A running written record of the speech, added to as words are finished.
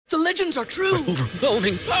The legends are true.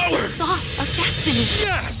 Overwhelming power! Sauce of destiny.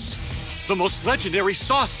 Yes! The most legendary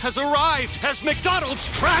sauce has arrived as McDonald's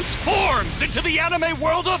transforms into the anime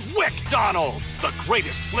world of WickDonald's. The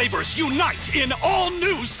greatest flavors unite in all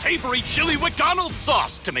new savory chili McDonald's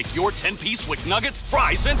sauce to make your 10-piece Wick Nuggets,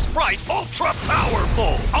 fries, and Sprite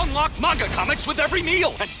ultra-powerful. Unlock manga comics with every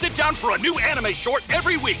meal and sit down for a new anime short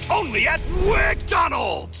every week only at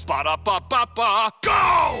WickDonald's. Ba-da-ba-ba-ba,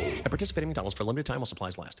 go! At participating McDonald's for a limited time while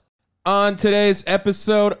supplies last. On today's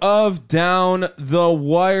episode of Down the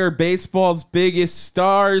Wire, baseball's biggest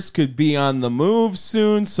stars could be on the move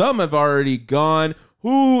soon. Some have already gone.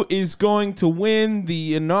 Who is going to win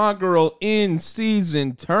the inaugural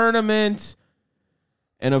in-season tournament?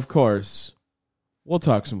 And of course, we'll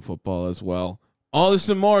talk some football as well. All this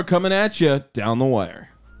and more coming at you down the wire.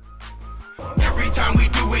 Every time we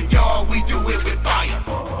do it, y'all, we do it with fire.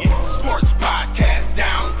 Yeah, sports podcast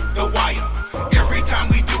down the wire. Every time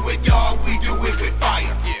we do it, y'all, we do it with fire.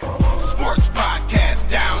 Yeah, sports podcast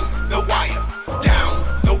down the wire. Down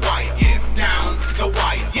the wire. Yeah, down the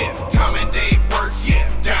wire. Yeah, Tom and Dave works.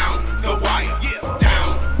 Yeah, down the wire. Yeah,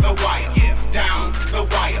 down the wire. Yeah, down the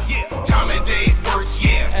wire. Yeah, Tom and Dave works.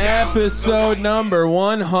 Yeah, episode number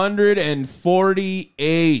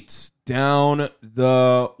 148. Down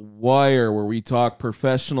the Wire, where we talk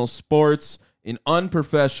professional sports in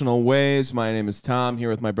unprofessional ways. My name is Tom, here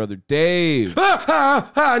with my brother Dave.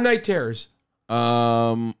 Night terrors. Dave,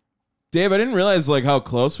 I didn't realize how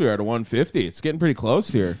close we are to 150. It's getting pretty close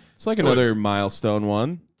here. It's like another milestone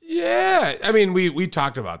one. Yeah, I mean, we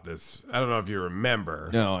talked about this. I don't know if you remember.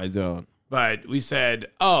 No, I don't. But we said,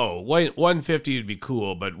 150 would be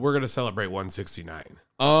cool, but we're going to celebrate 169.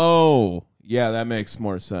 Oh, yeah, that makes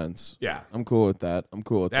more sense. Yeah. I'm cool with that.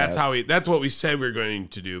 That's what we said we were going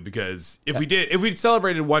to do, because if we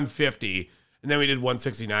celebrated 150 and then we did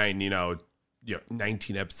 169,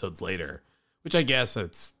 19 episodes later, which I guess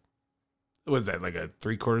was that like a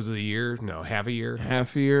 3/4 of the year? No, half a year?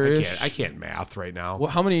 Half a year-ish? I can't math right now. Well,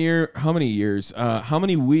 how many years? How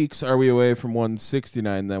many weeks are we away from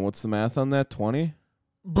 169 then? What's the math on that? 20?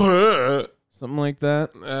 Something like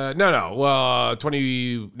that? No. Well,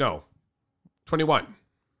 21. 21?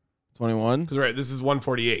 Because right, this is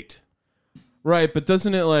 148. Right, but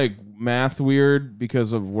doesn't it math weird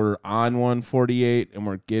because we're on 148 and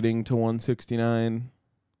we're getting to 169?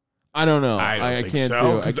 I don't know. I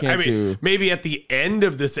can't do. Maybe at the end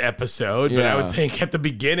of this episode, but I would think at the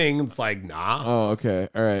beginning it's nah. Oh, okay.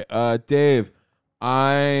 All right. Dave,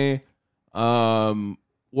 I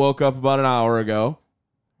woke up about an hour ago.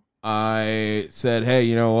 I said, hey,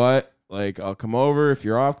 you know what? I'll come over if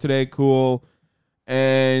you're off today. Cool.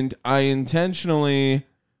 And I intentionally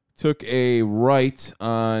took a right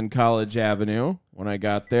on College Avenue when I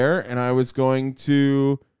got there, and I was going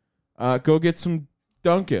to go get some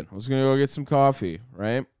Dunkin'. I was going to go get some coffee,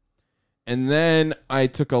 right? And then I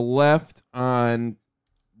took a left on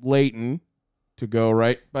Layton to go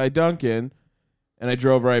right by Dunkin', and I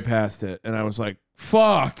drove right past it. And I was like,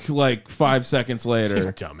 fuck, 5 seconds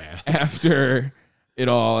later. Dumbass. After it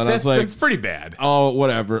all. And I was like, that's pretty bad. Oh,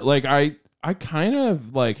 whatever. I kind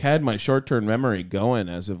of had my short-term memory going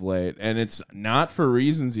as of late, and it's not for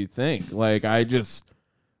reasons you think. I just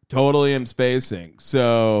totally am spacing.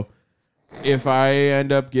 So if I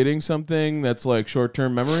end up getting something that's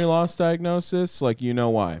short-term memory loss diagnosis, you know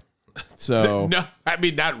why. So no, I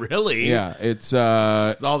mean, not really. Yeah, it's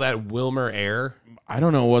all that Wilmer air. I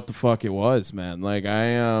don't know what the fuck it was, man. I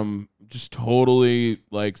am just totally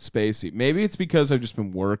spacey. Maybe it's because I've just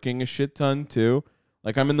been working a shit ton too.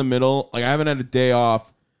 I'm in the middle. I haven't had a day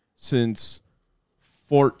off since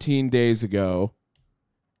 14 days ago,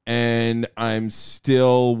 and I'm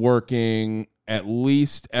still working at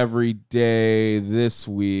least every day this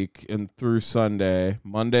week and through Sunday.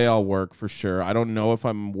 Monday I'll work for sure. I don't know if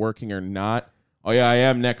I'm working or not. Oh yeah, I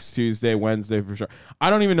am next Tuesday, Wednesday for sure. I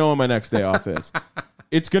don't even know when my next day off is.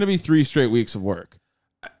 It's going to be 3 straight weeks of work.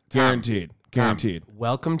 Guaranteed. Guaranteed.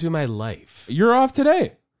 Welcome to my life. You're off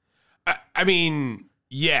today. I mean,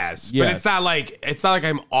 yes, but it's not like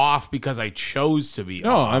I'm off because I chose to be off.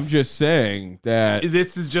 No, I'm just saying that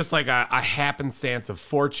this is just a happenstance of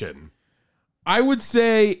fortune. I would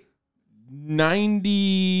say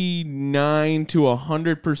 99 to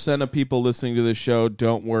 100% of people listening to this show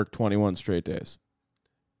don't work 21 straight days.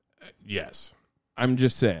 Yes. I'm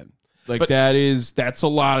just saying. That's a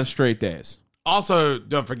lot of straight days. Also,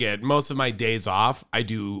 don't forget, most of my days off, I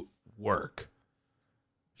do work.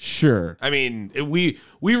 Sure. I mean, we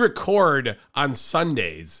record on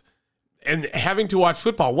Sundays, and having to watch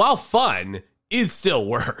football, while fun, is still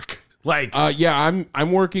work. Like, yeah,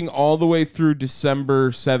 I'm working all the way through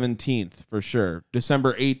December 17th for sure.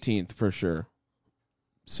 December 18th for sure.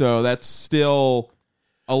 So that's still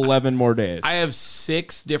 11 more days. I have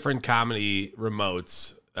 6 different comedy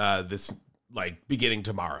remotes this beginning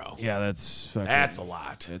tomorrow. Yeah, that's a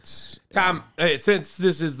lot. It's Tom, since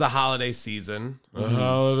this is the holiday season,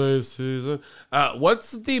 what's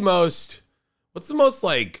the most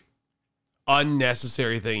like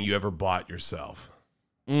unnecessary thing you ever bought yourself?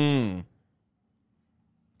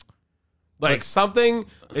 Like something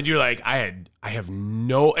that you're like, I have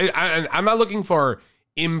no. I'm not looking for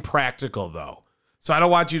impractical though. So I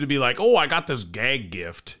don't want you to be like, oh, I got this gag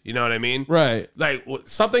gift. You know what I mean? right. Like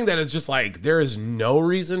something that is just like, there is no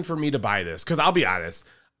reason for me to buy this. Because I'll be honest,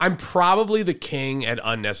 I'm probably the king at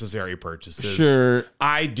unnecessary purchases. Sure.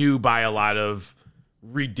 I do buy a lot of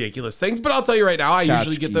ridiculous things, but I'll tell you right now, I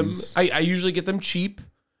usually get them. I usually get them cheap,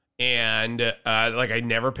 and I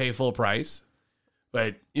never pay full price.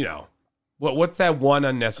 But you know, what's that one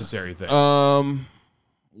unnecessary thing?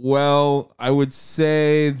 Well, I would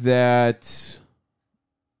say that.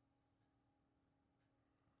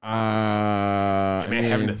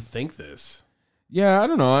 Having to think this. Yeah, I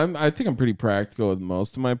don't know. I think I'm pretty practical with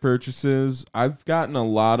most of my purchases. I've gotten a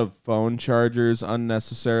lot of phone chargers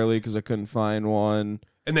unnecessarily because I couldn't find one.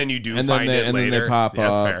 And then you do And find then it and later. then they pop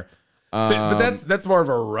That's up. fair. But that's more of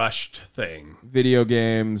a rushed thing. Video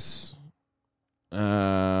games.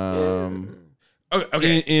 Okay.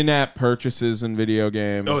 In-app purchases and video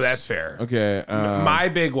games. Oh, that's fair. Okay. My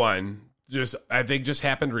big one I think just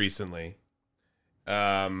happened recently.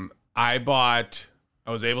 I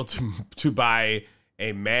was able to buy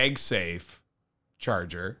a MagSafe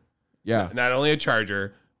charger. Yeah. Not only a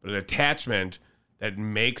charger, but an attachment that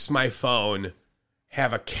makes my phone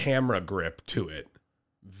have a camera grip to it.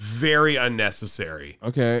 Very unnecessary.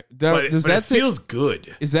 Okay. But it feels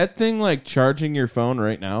good. Is that thing like charging your phone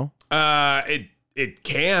right now? It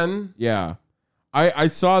can. Yeah. I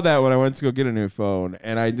saw that when I went to go get a new phone,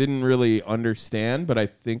 and I didn't really understand, but I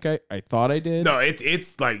think I thought I did. No,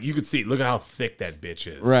 it's like, you could see, look at how thick that bitch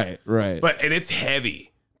is. Right. And it's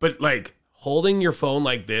heavy. But like holding your phone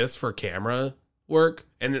like this for camera work,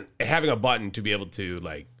 and then having a button to be able to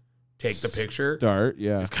like take the picture. Start,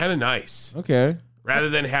 yeah. It's kind of nice. Okay. Rather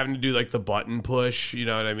than having to do like the button push, you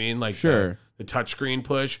know what I mean? Like sure. the touchscreen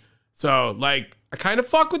push. So like I kind of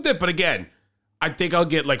fuck with it, but again, I think I'll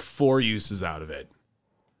get like 4 uses out of it.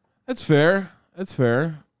 That's fair.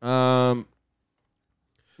 Yeah,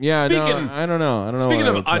 I don't know. Speaking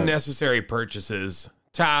of unnecessary purchases,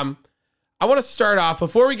 Tom, I want to start off,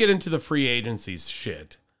 before we get into the free agencies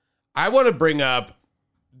shit, I want to bring up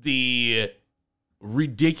the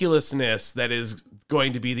ridiculousness that is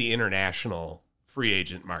going to be the international free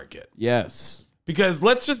agent market. Yes. Because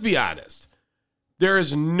let's just be honest. There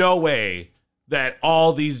is no way that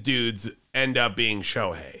all these dudes end up being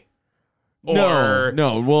Shohei. Or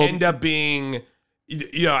well, end up being,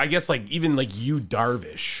 you know, I guess like even like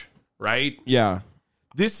Darvish, right? Yeah.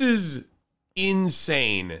 This is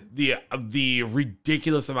insane. The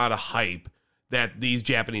ridiculous amount of hype that these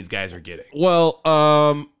Japanese guys are getting. Well,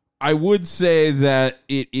 I would say that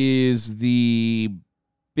it is the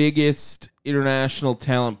biggest international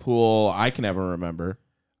talent pool I can ever remember.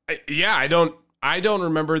 I don't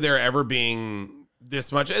remember there ever being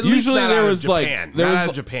this much. Usually there was Japan.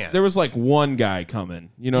 Japan. There was like one guy coming.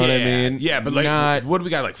 You know what I mean? Yeah, but like, what do we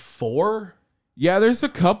got? Like 4? Yeah, there's a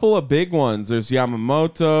couple of big ones. There's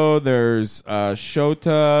Yamamoto. There's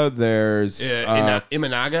Shota. There's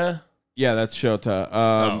Imanaga. Yeah, that's Shota.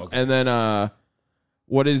 Okay. And then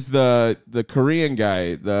what is the Korean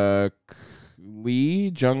guy? The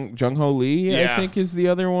Lee Jung Ho Lee, Yeah. I think, is the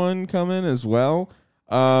other one coming as well.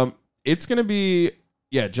 It's gonna be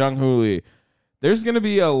Jung Ho Lee. There's gonna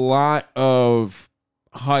be a lot of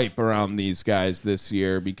hype around these guys this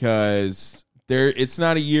year because it's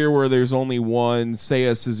not a year where there's only one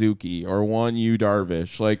Seiya Suzuki or one Yu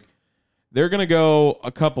Darvish. Like, they're gonna go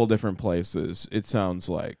a couple different places, it sounds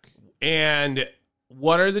like. And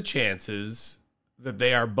what are the chances that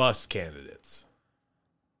they are bust candidates?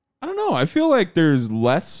 I don't know. I feel like there's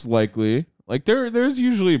less likely. Like there's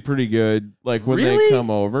usually pretty good. Like when they come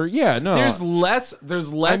over, yeah, no, there's less.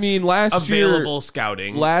 I mean, available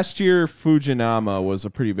scouting. Last year, Fujinama was a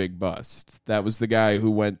pretty big bust. That was the guy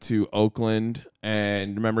who went to Oakland,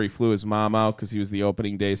 and remember he flew his mom out because he was the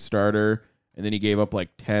opening day starter, and then he gave up like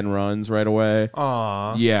 10 runs right away.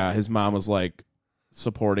 Aww. Yeah, his mom was like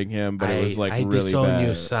supporting him, but it was like really bad.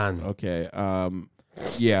 You, son. Okay.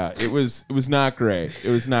 Yeah, it was not great. It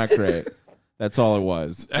was not great. That's all it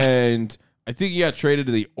was. And I think he got traded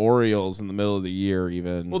to the Orioles in the middle of the year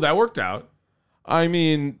even. Well, that worked out. I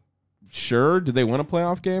mean, Sure. Did they win a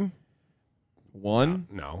playoff game? One?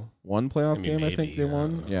 No. One playoff game, I think maybe, they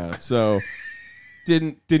won. Yeah. So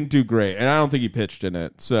didn't do great. And I don't think he pitched in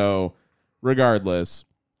it. So regardless.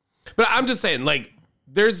 But I'm just saying, like,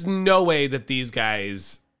 there's no way that these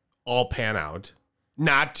guys all pan out.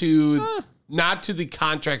 Not to the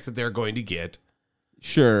contracts that they're going to get.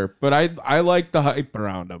 Sure. But I like the hype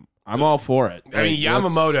around him. I'm all for it. I mean,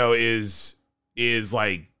 Yamamoto is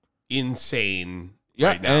like insane. Yeah,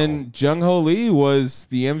 right now. and Jung Ho Lee was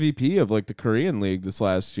the MVP of like the Korean League this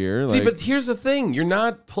last year. See, but here's the thing: you're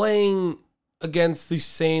not playing against the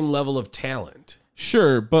same level of talent.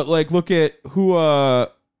 Sure, but like, look at who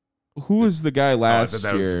was the guy last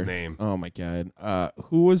that year? was his name. Oh my god,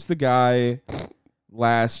 who was the guy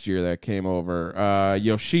last year that came over?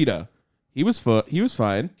 Yoshida. He was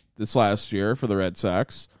fine this last year for the Red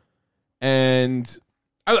Sox, and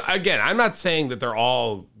again, I'm not saying that they're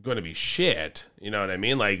all going to be shit. You know what I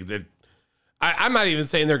mean? Like that. I'm not even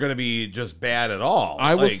saying they're going to be just bad at all.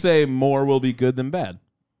 I will say more will be good than bad.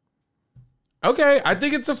 Okay, I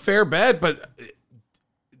think it's a fair bet, but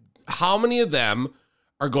how many of them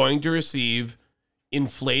are going to receive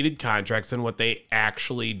inflated contracts and what they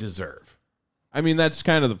actually deserve? I mean, that's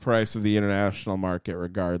kind of the price of the international market,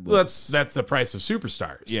 regardless. Well, that's the price of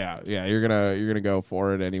superstars. Yeah, you're gonna go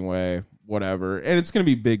for it anyway. Whatever, and it's gonna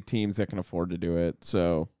be big teams that can afford to do it.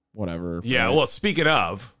 So whatever. Yeah. But, Well, speaking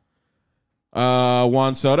of,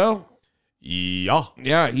 Juan Soto.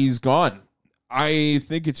 yeah, He's gone. I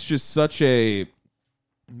think it's just such a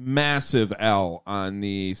massive L on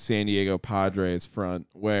the San Diego Padres front,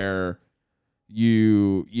 where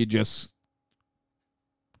you just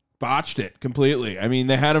botched it completely. I mean,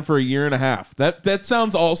 they had him for a year and a half. That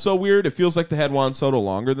sounds also weird. It feels like they had Juan Soto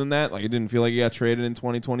longer than that. Like, it didn't feel like he got traded in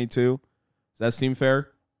 2022. Does that seem fair?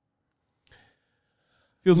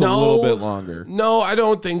 Feels a little bit longer. No, I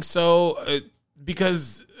don't think so.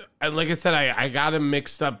 Because, like I said, I got him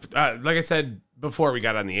mixed up. Like I said before we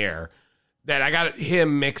got on the air, that I got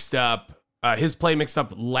him mixed up, his play mixed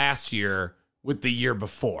up last year with the year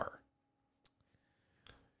before.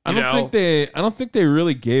 I don't think they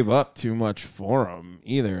really gave up too much for him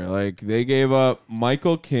either. Like, they gave up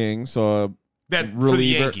Michael King, so That reliever, for the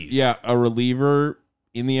Yankees. Yeah, a reliever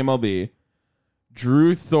in the MLB.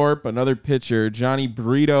 Drew Thorpe, another pitcher. Johnny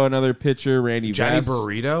Burrito, another pitcher.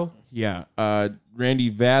 Burrito? Yeah. Randy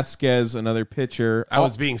Vasquez, another pitcher. I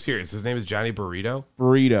was being serious. His name is Johnny Burrito?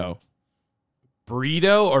 Burrito.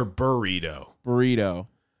 Burrito or burrito? Burrito.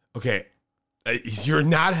 Okay. You're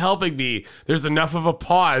not helping me. There's enough of a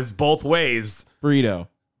pause both ways. Burrito.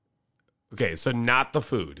 Okay, so not the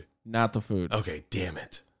food. Not the food. Okay, damn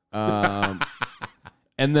it.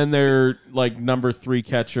 And then they're like number 3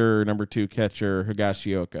 catcher, number 2 catcher,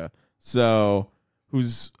 Higashioka. So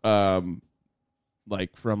who's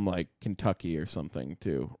like from like Kentucky or something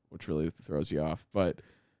too, which really throws you off. But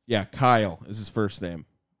yeah, Kyle is his first name.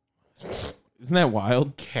 Isn't that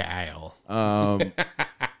wild? Kyle.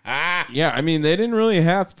 Yeah, I mean, they didn't really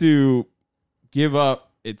have to give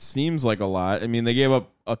up, it seems like, a lot. I mean, they gave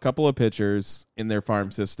up a couple of pitchers in their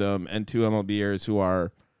farm system and 2 MLBers who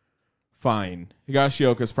are fine.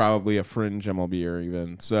 Higashioka's probably a fringe MLBer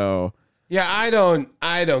even. So Yeah, I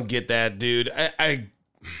don't get that, dude. I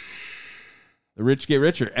the rich get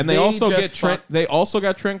richer. And they also got Trent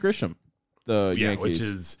Grisham, the Yankees. Which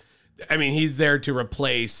is, I mean, he's there to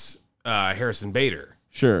replace Harrison Bader.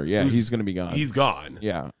 Sure, yeah, he's going to be gone. He's gone.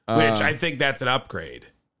 Yeah. Which I think that's an upgrade.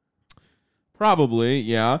 Probably,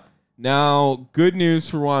 yeah. Now, good news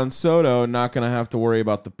for Juan Soto, not going to have to worry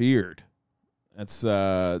about the beard. That's,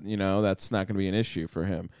 that's not going to be an issue for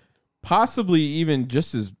him. Possibly even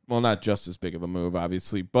not just as big of a move,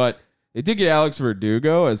 obviously, but they did get Alex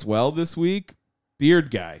Verdugo as well this week. Beard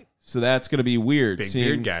guy. So that's going to be weird. Big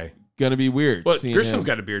beard guy. Going to be weird. But Grisham's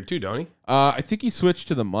got a beard too, don't he? I think he switched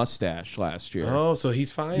to the mustache last year. Oh, so he's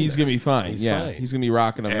fine. He's going to be fine. He's fine. He's going to be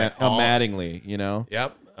rocking a Mattingly, you know?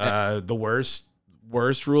 Yep. The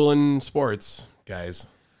worst rule in sports, guys.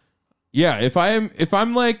 Yeah, if I'm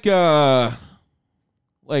like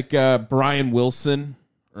Brian Wilson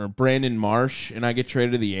or Brandon Marsh and I get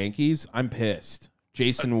traded to the Yankees, I'm pissed.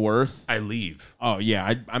 Jason Worth. I leave. Oh,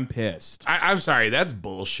 yeah, I'm pissed. I'm sorry. That's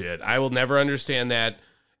bullshit. I will never understand that.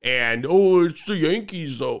 And, it's the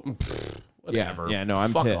Yankees, though. Whatever. Yeah, no,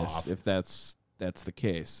 I'm Fuck pissed off. if that's the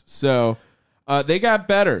case. So they got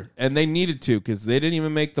better, and they needed to because they didn't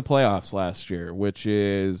even make the playoffs last year, which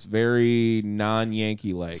is very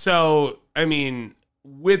non-Yankee-like. So, I mean,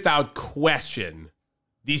 without question,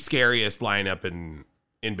 the scariest lineup in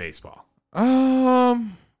baseball.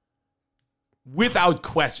 Without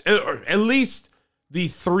question. Or at least the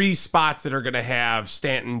 3 spots that are going to have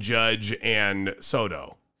Stanton, Judge, and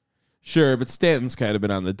Soto. Sure, but Stanton's kind of been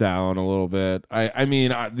on the down a little bit. I mean,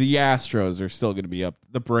 the Astros are still going to be up.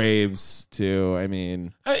 The Braves, too. I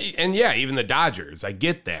mean. And yeah, even the Dodgers. I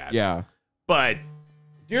get that. Yeah. But,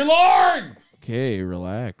 dear Lord! Okay,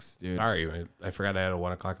 relax, dude. Sorry, I forgot I had a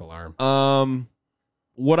 1 o'clock alarm.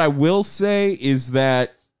 What I will say is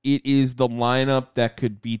that it is the lineup that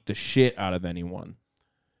could beat the shit out of anyone.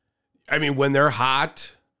 I mean, when they're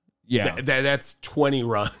hot... Yeah, that's 20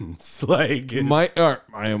 runs. Like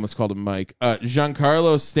I almost called him Mike.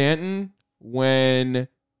 Giancarlo Stanton, when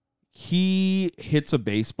he hits a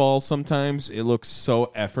baseball, sometimes it looks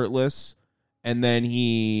so effortless, and then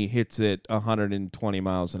he hits it 120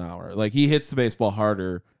 miles an hour. Like he hits the baseball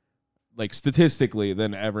harder, like statistically,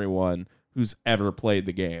 than everyone who's ever played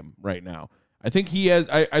the game right now. I think he has.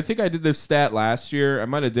 I think I did this stat last year. I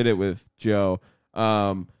might have did it with Joe.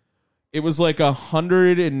 It was like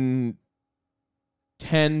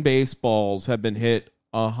 110 baseballs have been hit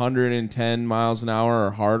 110 miles an hour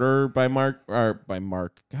or harder by Mark.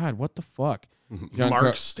 God, what the fuck?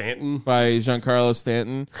 Mark Stanton? By Giancarlo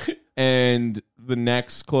Stanton. And the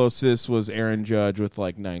next closest was Aaron Judge with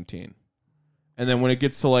like 19. And then when it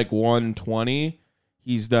gets to like 120,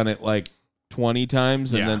 he's done it like 20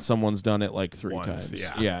 times, and then someone's done it like 3 times.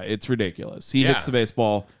 Yeah, it's ridiculous. He hits the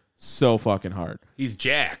baseball so fucking hard. He's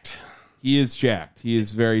jacked. He is jacked. He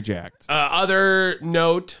is very jacked. Other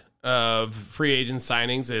note of free agent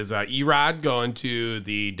signings is Erod going to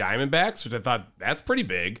the Diamondbacks, which I thought that's pretty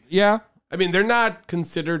big. Yeah. I mean, they're not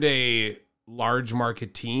considered a large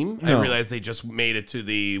market team. No. I realize they just made it to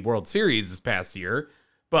the World Series this past year,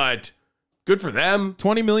 but good for them.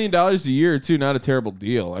 $20 million a year, too. Not a terrible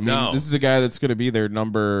deal. I mean, This is a guy that's going to be their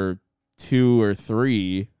number 2 or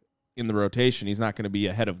 3 in the rotation. He's not going to be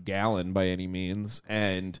ahead of Gallen by any means,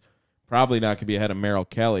 and probably not going to be ahead of Merrill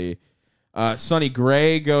Kelly. Sonny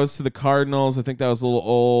Gray goes to the Cardinals. I think that was a little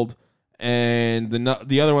old. And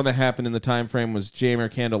the other one that happened in the time frame was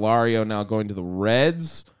Jeimer Candelario now going to the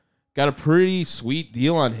Reds. Got a pretty sweet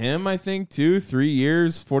deal on him, I think, too. 3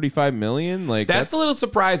 years, $45 million. Like that's a little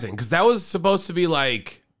surprising because that was supposed to be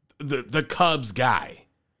like the Cubs guy.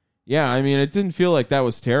 Yeah, I mean, it didn't feel like that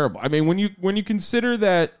was terrible. I mean, when you consider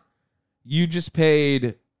that you just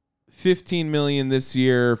paid $15 million this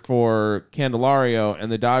year for Candelario,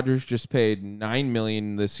 and the Dodgers just paid $9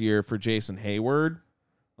 million this year for Jason Hayward.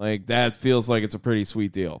 Like that feels like it's a pretty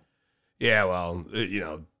sweet deal. Yeah, well,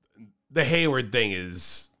 the Hayward thing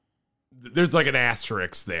is there's like an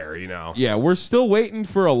asterisk there, Yeah, we're still waiting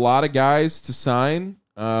for a lot of guys to sign.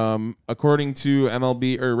 According to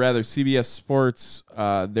MLB, or rather CBS Sports,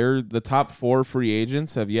 they're the top 4 free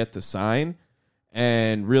agents have yet to sign.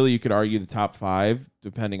 And really, you could argue the top 5,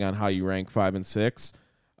 depending on how you rank 5 and 6.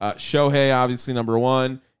 Shohei, obviously, number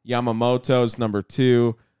 1. Yamamoto's number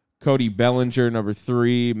 2. Cody Bellinger, number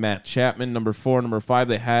 3. Matt Chapman, number 4. Number 5,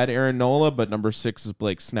 they had Aaron Nola, but number 6 is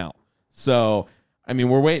Blake Snell. So, I mean,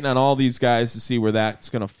 we're waiting on all these guys to see where that's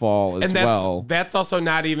going to fall as well. That's also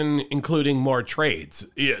not even including more trades.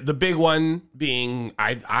 The big one being,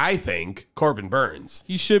 I think, Corbin Burns.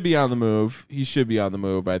 He should be on the move.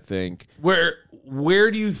 I think. Where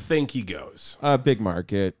do you think he goes? Big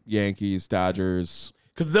market, Yankees, Dodgers.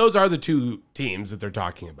 Because those are the 2 teams that they're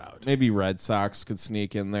talking about. Maybe Red Sox could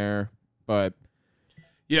sneak in there, but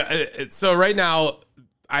yeah. So right now,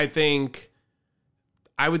 I would think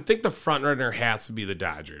the front runner has to be the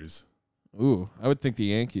Dodgers. Ooh, I would think the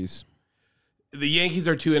Yankees. The Yankees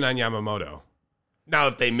are 2 in on Yamamoto. Now,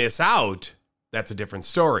 if they miss out, that's a different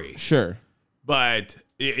story. Sure, but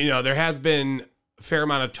there has been a fair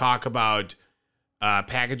amount of talk about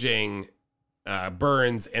packaging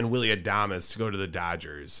Burns and Willy Adames to go to the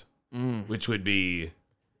Dodgers, which would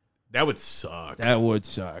suck. That would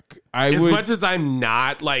suck. As much as I'm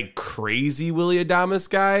not like crazy Willy Adames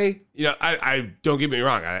guy, I don't get me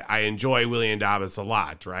wrong. I enjoy Willy Adames a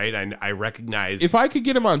lot, right? I recognize if I could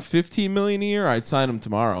get him on $15 million a year, I'd sign him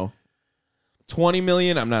tomorrow. $20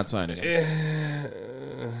 million, I'm not signing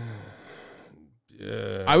him.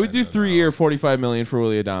 I would do 3-year, $45 million for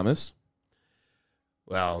Willy Adames.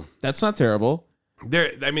 Well, that's not terrible.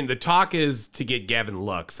 The talk is to get Gavin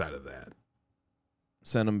Lux out of that.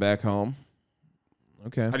 Send him back home.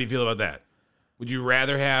 Okay. How do you feel about that? Would you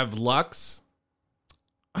rather have Lux?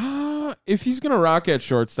 If he's going to rock at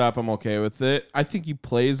shortstop, I'm okay with it. I think he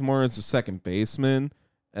plays more as a second baseman,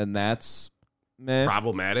 and that's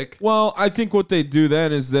problematic. Well, I think what they do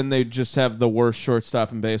then is they just have the worst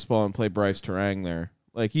shortstop in baseball and play Bryce Terang there.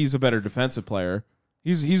 Like, he's a better defensive player.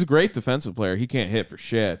 He's a great defensive player. He can't hit for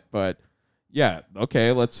shit, but Yeah,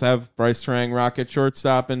 okay, let's have Bryce Trang rocket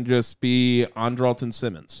shortstop and just be Andrelton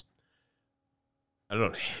Simmons. I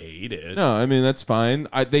don't hate it. No, I mean, that's fine.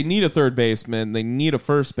 They need a third baseman. They need a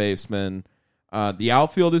first baseman. The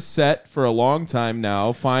outfield is set for a long time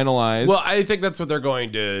now, finalized. Well, I think that's what they're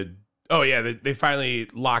going to... Oh, yeah, they finally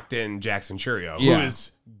locked in Jackson Churio, who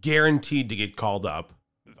is guaranteed to get called up.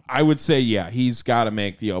 I would say, yeah, he's got to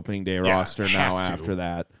make the opening day roster now after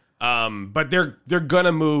that. But they're going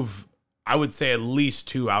to move, I would say, at least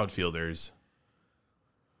 2 outfielders.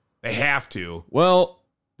 They have to. Well...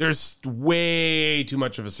 There's way too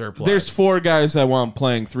much of a surplus. There's 4 guys I want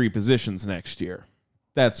playing 3 positions next year.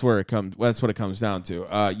 That's where it comes. That's what it comes down to.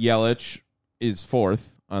 Yelich is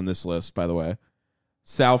 4th on this list, by the way.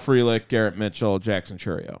 Sal Frelick, Garrett Mitchell, Jackson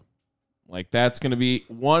Churio. Like, that's going to be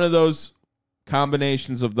one of those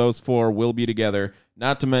combinations of those 4 will be together.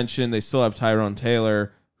 Not to mention they still have Tyrone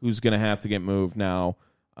Taylor, who's going to have to get moved now.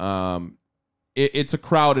 It's a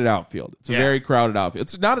crowded outfield. It's a very crowded outfield.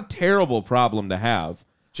 It's not a terrible problem to have.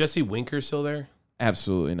 Jesse Winker still there?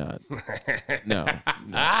 Absolutely not. No.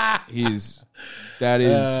 That is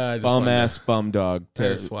bum ass bum dog.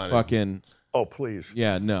 Fucking. Oh, please.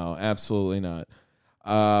 Yeah, no, absolutely not.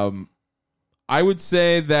 I would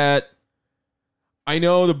say that I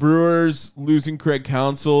know the Brewers losing Craig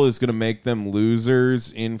Counsell is going to make them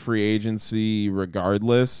losers in free agency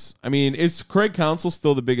regardless. I mean, is Craig Counsell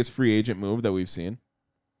still the biggest free agent move that we've seen?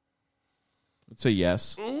 I'd say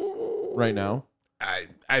yes. Right now.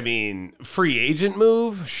 I mean, free agent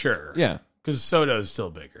move? Sure. Yeah. Because Soto's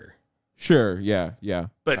still bigger. Sure, yeah.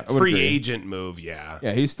 But free agent move, yeah.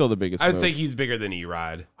 Yeah, he's still the biggest I move. think he's bigger than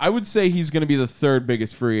Erod. I would say he's going to be the 3rd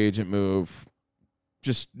biggest free agent move,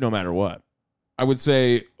 just no matter what. I would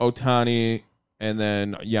say Ohtani and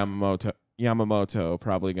then Yamamoto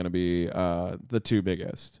probably going to be the 2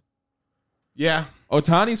 biggest. Yeah.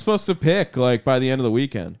 Ohtani's supposed to pick, like, by the end of the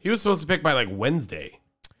weekend. He was supposed to pick by, like, Wednesday.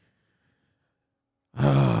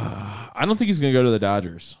 I don't think he's going to go to the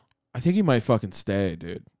Dodgers. I think he might fucking stay,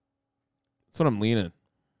 dude. That's what I'm leaning.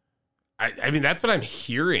 I mean, that's what I'm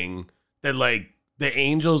hearing. That, like, the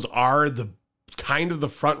Angels are the kind of the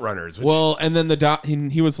front runners. Well, and then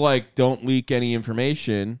he was like, don't leak any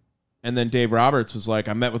information. And then Dave Roberts was like,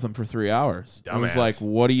 I met with him for 3 hours. I was like,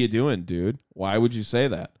 what are you doing, dude? Why would you say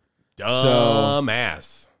that?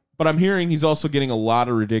 Dumbass. But I'm hearing he's also getting a lot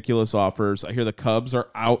of ridiculous offers. I hear the Cubs are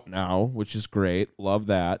out now, which is great. Love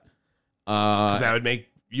that. 'Cause that would make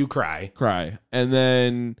you cry. And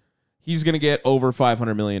then he's going to get over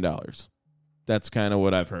 $500 million. That's kind of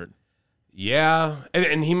what I've heard. Yeah.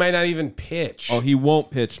 And he might not even pitch. Oh, he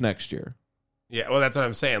won't pitch next year. Yeah, well, that's what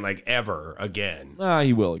I'm saying. Like, ever again.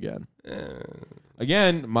 He will again.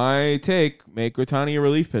 Again, my take, make Ohtani a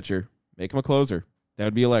relief pitcher. Make him a closer. That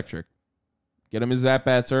would be electric. Get him his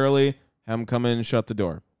at-bats early. Have him come in and shut the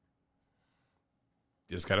door.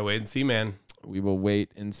 Just got to wait and see, man. We will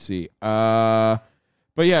wait and see.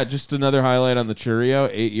 But yeah, just another highlight on the Churio.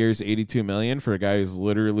 8 years, $82 million for a guy who's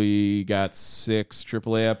literally got 6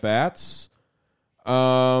 AAA at-bats.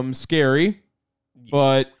 Scary,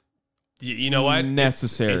 but you know what?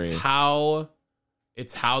 Necessary.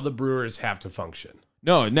 It's how the Brewers have to function.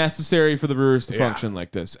 No, necessary for the Brewers to function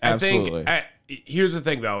like this. Absolutely. Here's the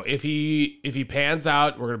thing, though. If he pans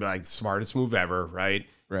out, we're gonna be like smartest move ever, right?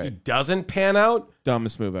 Right. If he doesn't pan out,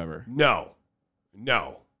 Dumbest move ever. No.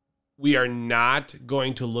 We are not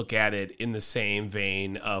going to look at it in the same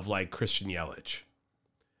vein of like Christian Yelich.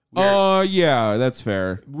 Yeah, that's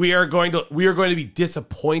fair. We are going to be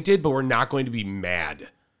disappointed, but we're not going to be mad.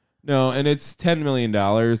 No, and it's $10 million,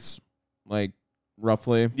 like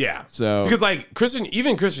roughly. Yeah. So because like Christian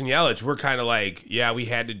Yelich, we're kind of like, yeah, we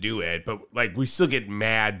had to do it, but like we still get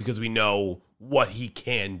mad because we know what he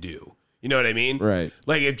can do. You know what I mean? Right.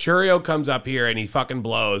 Like if Churio comes up here and he fucking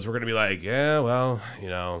blows, we're gonna be like, yeah, well, you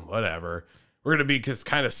know, whatever. We're gonna be just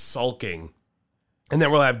kind of sulking, and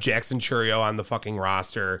then we'll have Jackson Churio on the fucking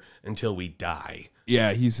roster until we die.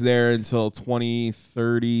 Yeah, he's there until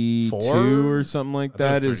 2032 or something like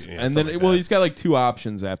that. And then he's got like 2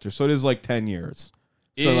 options after, so it is like 10 years.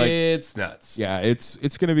 So it's nuts. Yeah, it's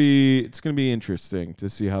gonna be interesting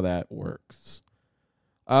to see how that works.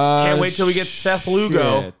 Can't wait till we get Seth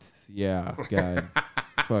Lugo. Shit. Yeah, God.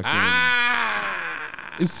 Fucking.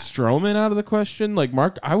 Is Stroman out of the question? Like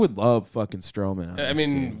Mark, I would love fucking Stroman. I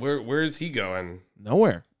mean, where is he going?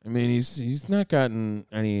 Nowhere. I mean, he's not gotten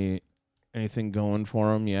anything going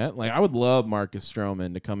for him yet. Like I would love Marcus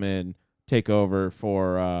Stroman to come in, take over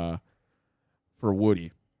for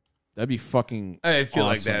Woody. That'd be fucking. I feel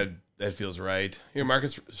awesome. like that feels right. Here,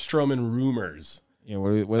 Marcus Stroman rumors. Yeah,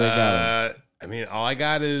 what they got? I mean, all I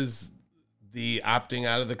got is the opting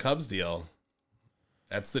out of the Cubs deal.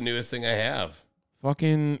 That's the newest thing I have.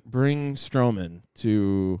 Fucking bring Stroman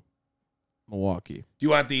to Milwaukee. Do you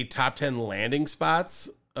want the top 10 landing spots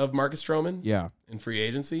of Marcus Stroman? Yeah. In free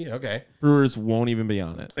agency? Okay. Brewers won't even be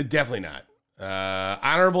on it. Definitely not.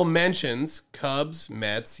 Honorable mentions, Cubs,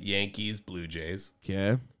 Mets, Yankees, Blue Jays.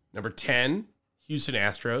 Okay. Number 10, Houston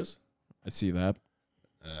Astros. I see that.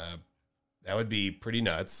 That would be pretty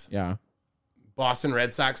nuts. Yeah. Boston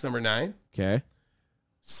Red Sox, number 9. Okay.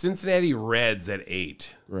 Cincinnati Reds at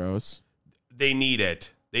 8. Gross. They need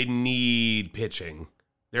it. They need pitching.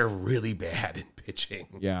 They're really bad in pitching.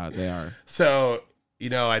 Yeah, they are. So,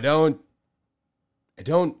 I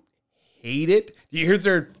don't hate it. Here's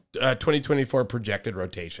their 2024 projected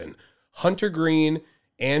rotation. Hunter Green,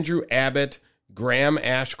 Andrew Abbott, Graham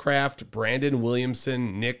Ashcraft, Brandon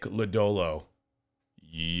Williamson, Nick Lodolo.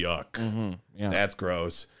 Yuck. Mm-hmm. Yeah. That's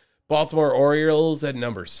gross. Baltimore Orioles at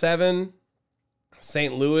number 7.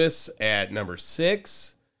 St. Louis at number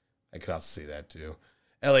 6. I could also see that too.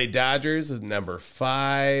 LA Dodgers is number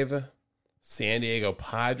 5. San Diego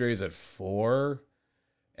Padres at 4.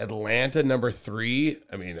 Atlanta number 3.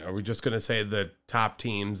 I mean, are we just going to say the top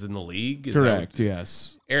teams in the league? Is Correct,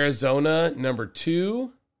 yes. Arizona number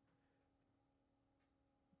 2.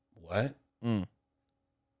 What? Mm.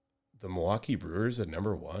 The Milwaukee Brewers at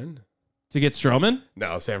number 1? To get Stroman?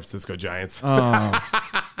 No, San Francisco Giants. Oh.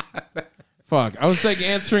 Fuck. I was like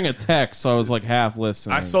answering a text, so I was like half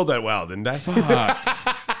listening. I sold that well, didn't I? Fuck.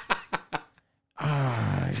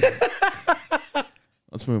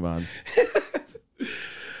 Let's move on.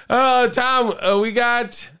 Tom, we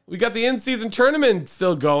got the in-season tournament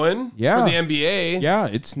still going Yeah. for the NBA. Yeah,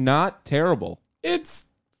 it's not terrible. It's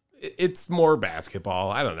more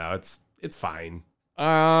basketball. I don't know. It's fine.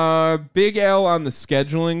 Big L on the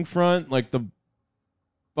scheduling front. Like the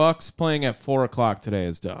Bucks playing at 4:00 today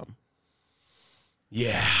is dumb.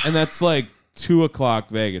 Yeah. And that's like 2:00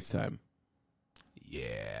 Vegas time.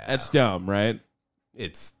 Yeah. That's dumb, right?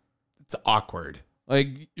 It's awkward.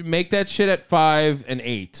 Like, make that shit at 5 and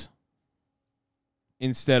 8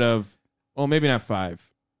 instead of, well, maybe not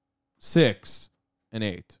 5, 6 and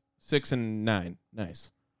 8, 6 and 9.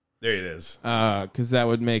 Nice. There it is. Because that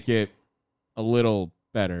would make it a little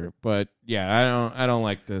better. But yeah, I don't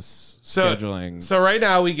like this scheduling. So right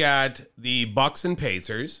now we got the Bucks and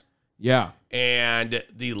Pacers. Yeah, And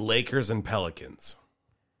the Lakers and Pelicans.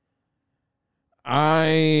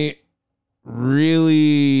 I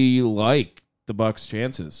really like the Bucks'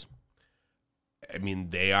 chances. I mean,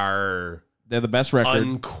 they're the best record.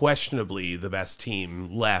 unquestionably the best team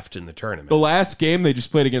left in the tournament. The last game they just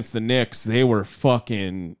played against the Knicks, they were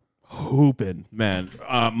fucking hooping, man.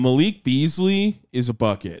 Malik Beasley is a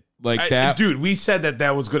bucket. Like that. Dude, we said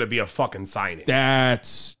that was going to be a fucking signing.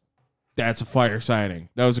 That's a fire signing.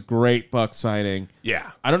 That was a great Buck signing.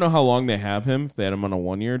 Yeah. I don't know how long they have him. If they had him on a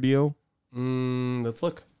 1-year deal. Let's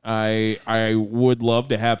look. I would love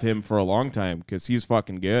to have him for a long time because he's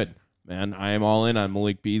fucking good, man. I am all in on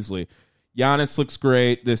Malik Beasley. Giannis looks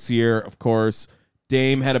great this year, of course.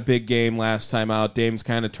 Dame had a big game last time out. Dame's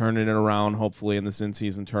kind of turning it around, hopefully, in this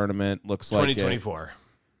in-season tournament. Looks like 2024.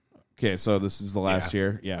 Okay, so this is the last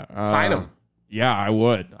year. Yeah. Sign him. Yeah, I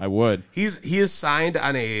would. He is signed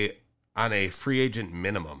on a free agent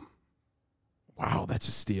minimum. Wow, that's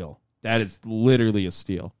a steal. That is literally a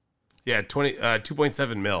steal. Yeah,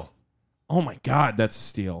 2.7 mil. Oh my God, that's a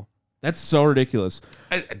steal. That's so ridiculous.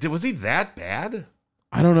 Was he that bad?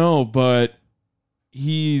 I don't know, but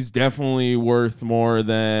he's definitely worth more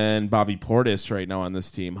than Bobby Portis right now on this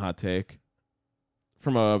team. Hot take.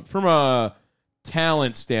 From a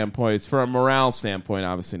talent standpoint, from a morale standpoint,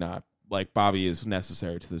 obviously not. Like Bobby is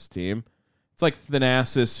necessary to this team. It's like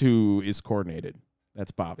Thanasis who is coordinated.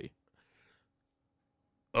 That's Bobby.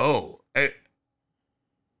 Oh,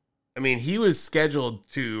 I mean, he was scheduled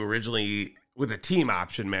to originally, with a team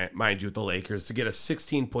option, mind you, with the Lakers, to get a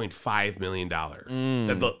 $16.5 million.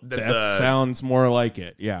 That sounds more like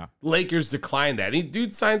it, yeah. Lakers declined that.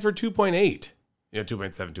 Dude signs for 2.8.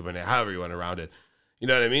 2.7, 2.8, however you want to round it. You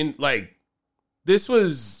know what I mean? Like, this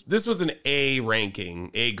was an A ranking,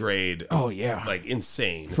 A grade. Oh, yeah. Like,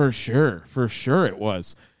 insane. For sure it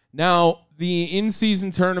was. Now, the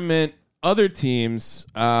in-season tournament, other teams,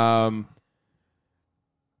 the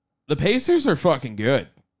Pacers are fucking good.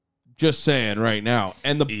 Just saying right now.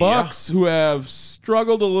 And the Bucks, who have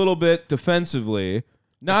struggled a little bit defensively,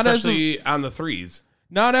 especially on the threes.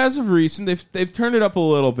 Not as of recent. They've turned it up a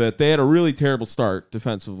little bit. They had a really terrible start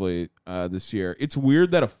defensively this year. It's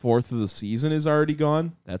weird that a fourth of the season is already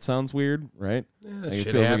gone. That sounds weird, right? Yeah, it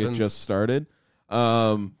feels like it just started.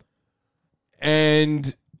 And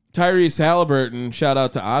Tyrese Halliburton, shout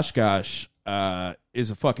out to Oshkosh, is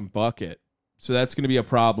a fucking bucket. So that's going to be a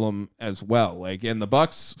problem as well. Like, and the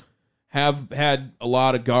Bucks have had a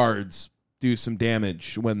lot of guards do some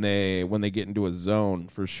damage when they get into a zone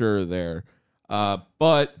for sure there.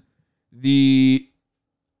 But the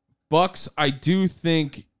Bucks, I do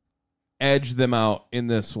think, edge them out in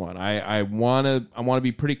this one. I want to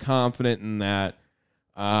be pretty confident in that.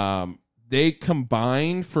 They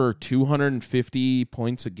combined for 250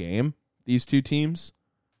 points a game, these two teams,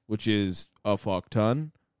 which is a fuck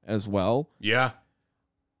ton as well. Yeah.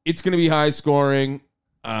 It's going to be high scoring.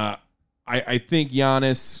 I think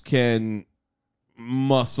Giannis can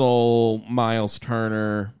muscle Miles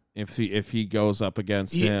Turner if he goes up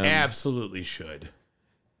against him. He absolutely should.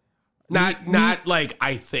 Not like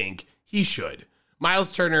I think. He should.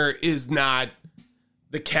 Miles Turner is not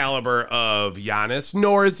the caliber of Giannis,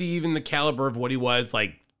 nor is he even the caliber of what he was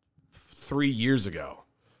like 3 years ago.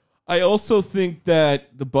 I also think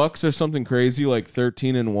that the Bucks are something crazy like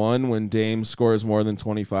 13-1 when Dame scores more than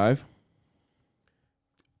 25.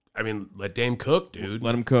 I mean, let Dame cook, dude.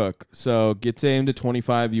 Let him cook. So get Dame to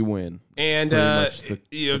 25, you win. And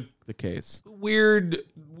the case. Weird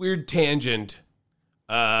tangent.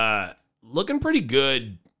 Looking pretty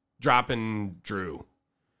good dropping Drew.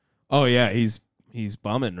 Oh yeah, he's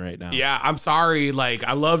bumming right now. Yeah, I'm sorry. Like,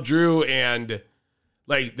 I love Drew, and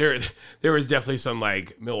like there was definitely some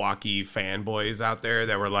like Milwaukee fanboys out there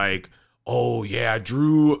that were like, oh yeah,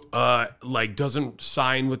 Drew like doesn't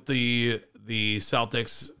sign with the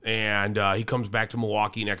Celtics, and he comes back to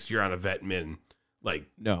Milwaukee next year on a vet min. Like,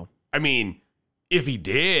 no. I mean, if he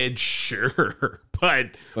did, sure.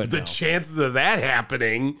 But the no. chances of that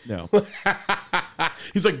happening. No.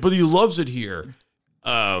 He's like, but he loves it here.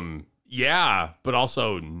 Yeah, but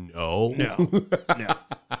also no. No.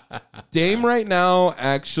 Dame right now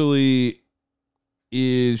actually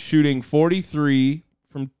is shooting 43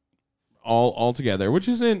 from all together, which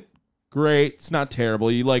isn't great. It's not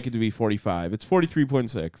terrible. You like it to be 45. It's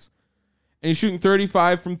 43.6. And he's shooting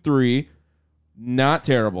 35 from 3. Not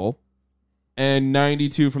terrible. And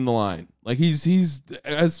 92 from the line. Like he's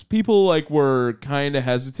as people like were kind of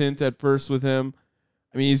hesitant at first with him.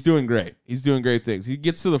 I mean, he's doing great. He's doing great things. He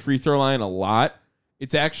gets to the free throw line a lot.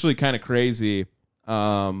 It's actually kind of crazy.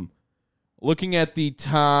 Looking at the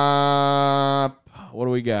top, what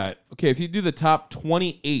do we got? Okay, if you do the top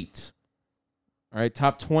 28, all right,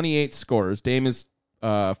 top 28 scorers, Dame is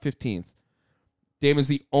 15th. Dame is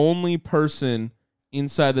the only person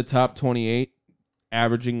inside the top 28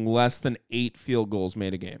 averaging less than 8 field goals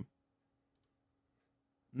made a game.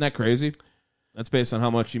 Isn't that crazy? That's based on how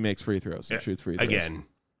much he makes free throws and shoots free throws. Again,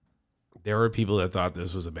 there were people that thought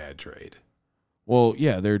this was a bad trade. Well,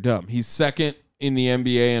 yeah, they're dumb. He's second in the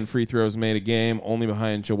NBA in free throws made a game, only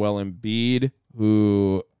behind Joel Embiid,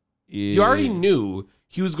 who is... You already knew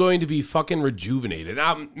he was going to be fucking rejuvenated.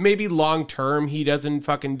 Maybe long term he doesn't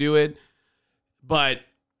fucking do it, but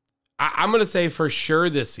I'm going to say for sure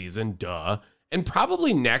this season, and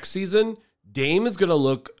probably next season, Dame is going to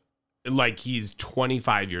look like he's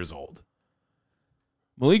 25 years old.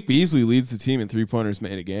 Malik Beasley leads the team in three-pointers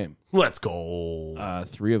made a game. Let's go.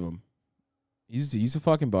 3 of them. He's a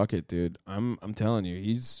fucking bucket, dude. I'm telling you,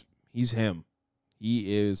 he's him.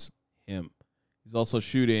 He is him. He's also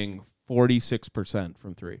shooting 46%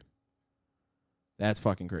 from 3. That's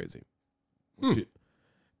fucking crazy.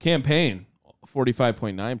 Campaign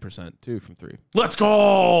 45.9% too from 3. Let's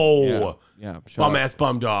go. Yeah. Bum ass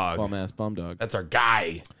bum dog. Bum ass bum dog. That's our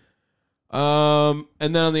guy. And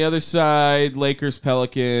then on the other side, Lakers,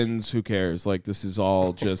 Pelicans, who cares? Like, this is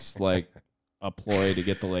all just like a ploy to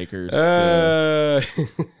get the Lakers to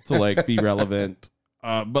like be relevant.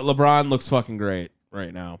 But LeBron looks fucking great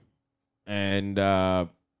right now. And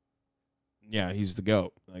yeah, he's the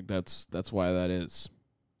GOAT. Like that's why that is.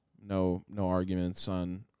 No arguments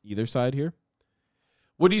on either side here.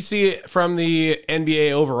 What do you see from the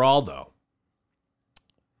NBA overall though?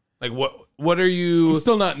 Like what are you... I'm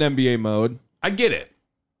still not in NBA mode. I get it.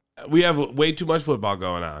 We have way too much football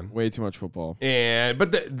going on. Way too much football.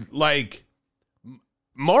 Like,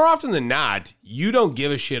 more often than not, you don't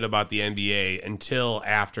give a shit about the NBA until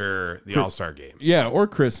after the All-Star game. Yeah, or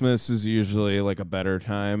Christmas is usually like a better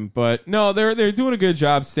time. But no, they're doing a good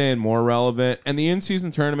job staying more relevant. And the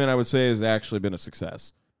in-season tournament, I would say, has actually been a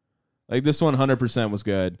success. Like, this one 100% was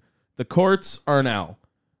good. The courts are an L.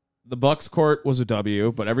 The Bucks court was a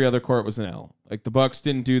W, but every other court was an L. Like, the Bucks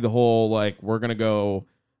didn't do the whole, like, we're going to go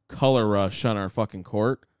color rush on our fucking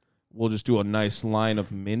court. We'll just do a nice line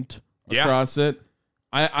of mint across it.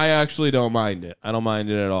 I actually don't mind it. I don't mind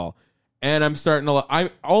it at all. And I'm starting to...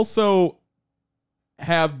 I also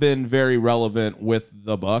have been very relevant with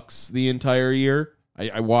the Bucks the entire year.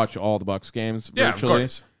 I watch all the Bucks games virtually. Yeah, of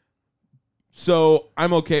course. So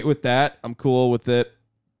I'm okay with that. I'm cool with it.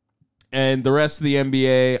 And the rest of the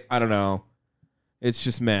NBA, I don't know. It's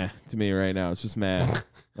just meh to me right now. It's just meh.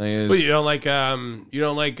 But you don't like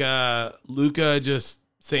Luka just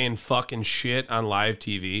saying fucking shit on live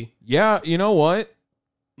TV? Yeah, you know what?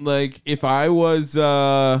 Like if I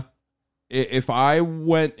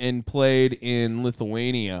went and played in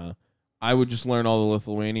Lithuania, I would just learn all the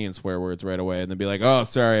Lithuanian swear words right away and then be like, "Oh,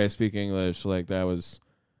 sorry, I speak English." Like it's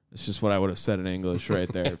just what I would have said in English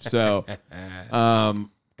right there. So,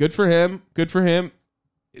 good for him. Good for him.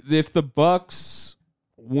 If the Bucks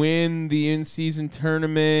win the in-season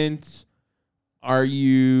tournament, are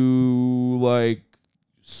you like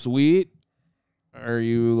sweet? Are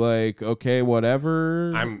you like okay,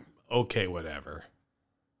 whatever? I'm okay, whatever.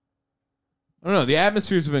 I don't know. The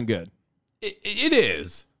atmospheres have been good. It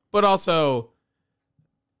is, but also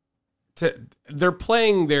they're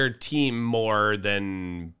playing their team more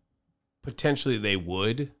than potentially they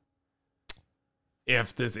would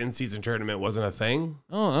if this in-season tournament wasn't a thing.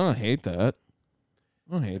 Oh, I don't hate that.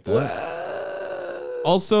 I don't hate that.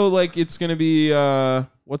 Also, like it's gonna be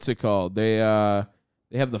what's it called? They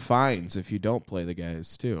have the fines if you don't play the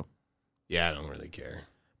guys too. Yeah, I don't really care.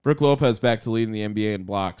 Brook Lopez back to leading the NBA in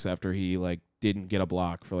blocks after he like didn't get a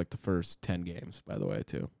block for like the first 10 games, by the way,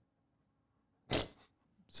 too.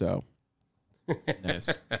 So nice.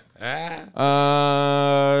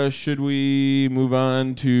 Should we move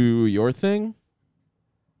on to your thing?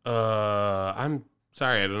 I'm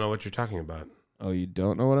sorry, I don't know what you're talking about. Oh, you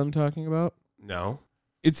don't know what I'm talking about? No.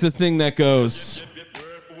 It's the thing that goes.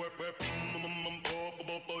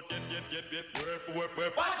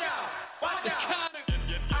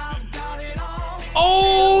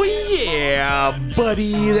 Oh, yeah,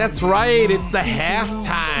 buddy. That's right. It's the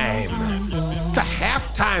halftime. The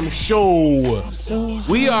halftime show.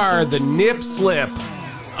 We are the nip slip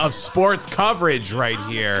of sports coverage right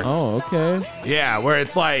here. Oh, okay. Yeah, where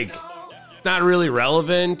it's like, it's not really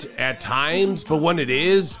relevant at times, but when it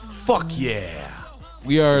is, fuck yeah.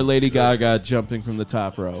 We are Lady Gaga jumping from the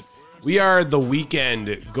top rope. We are The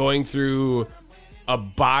Weeknd going through a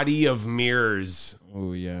body of mirrors.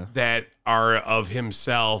 Oh, yeah. That are of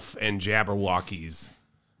himself and Jabberwockies.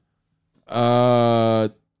 Yeah,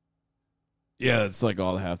 it's like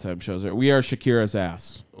all the halftime shows are. We are Shakira's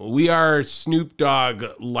ass. We are Snoop Dogg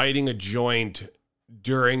lighting a joint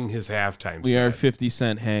during his halftime We set. are 50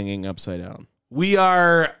 Cent hanging upside down. We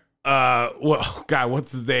are, well, God,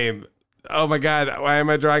 what's his name? Oh my God, why am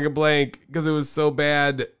I drawing a blank? Because it was so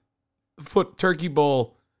bad. Turkey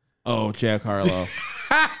Bowl. Oh, Jack Harlow.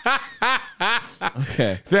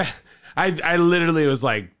 Okay. I literally was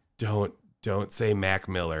like, don't say Mac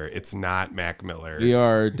Miller. It's not Mac Miller. We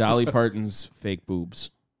are Dolly Parton's fake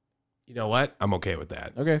boobs. You know what? I'm okay with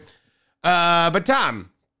that. Okay. But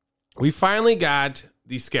Tom, we finally got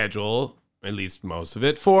the schedule, at least most of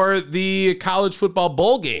it, for the college football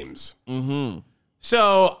bowl games. Mm-hmm.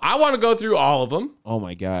 So I want to go through all of them. Oh,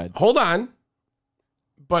 my God. Hold on.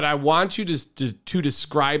 But I want you to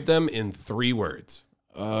describe them in 3 words.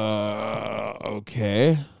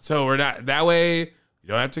 Okay. So we're not, that way you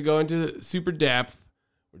don't have to go into super depth.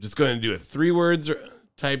 We're just going to do a 3 words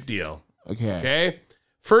type deal. Okay. Okay.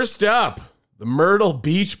 First up, the Myrtle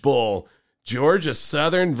Beach Bowl, Georgia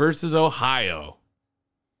Southern versus Ohio.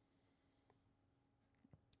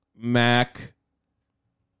 Mac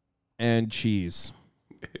and cheese.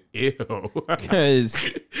 Ew.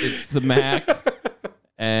 Because it's the Mac,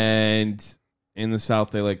 and in the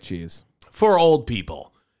South, they like cheese. For old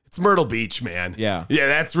people. It's Myrtle Beach, man. Yeah. Yeah,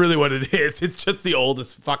 that's really what it is. It's just the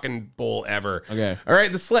oldest fucking bowl ever. Okay. All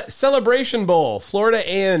right, the Celebration Bowl, Florida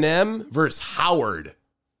A&M versus Howard.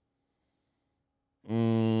 I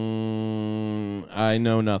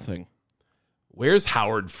know nothing. Where's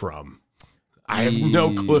Howard from? I have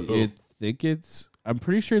no clue. I'm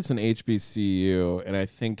pretty sure it's an HBCU, and I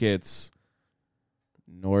think it's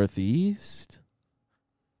Northeast.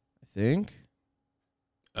 I think.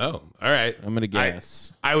 Oh, all right. I'm gonna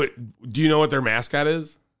guess. I would. Do you know what their mascot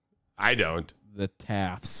is? I don't. The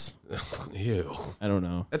Tafts. Ew. I don't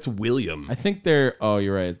know. That's William. I think they're. Oh,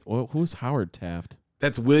 you're right. Well, who's Howard Taft?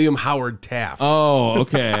 That's William Howard Taft. Oh,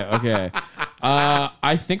 okay, okay.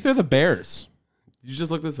 I think they're the Bears. Did you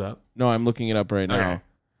just look this up? No, I'm looking it up right now.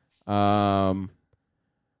 Okay.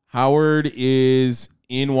 Howard is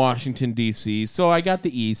in Washington, D.C., so I got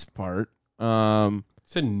the East part. It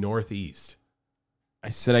said Northeast. I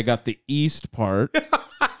said I got the East part.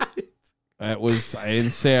 I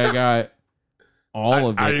didn't say I got all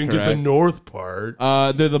of it. I didn't correct. get the North part.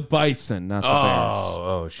 They're the Bison, not the Bears.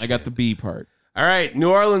 Oh, shit. I got the B part. All right, New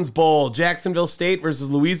Orleans Bowl, Jacksonville State versus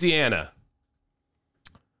Louisiana.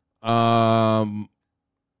 Cool.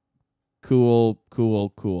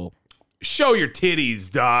 Show your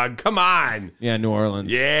titties, dog. Come on. Yeah, New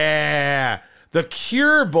Orleans. Yeah. The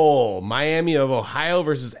Cure Bowl, Miami of Ohio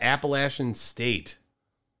versus Appalachian State.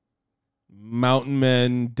 Mountain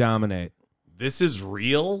men dominate. This is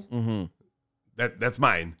real? Mm-hmm. That's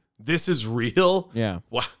mine. This is real? Yeah.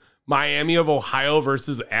 Miami of Ohio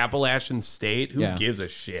versus Appalachian State? Who gives a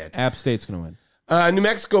shit? App State's going to win. New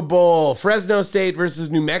Mexico Bowl, Fresno State versus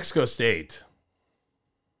New Mexico State.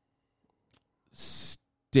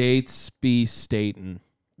 States be statin'.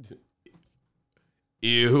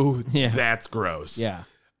 Ew, Yeah. That's gross. Yeah.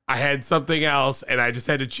 I had something else, and I just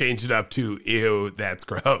had to change it up to ew, that's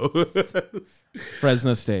gross.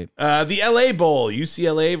 Fresno State. The LA Bowl,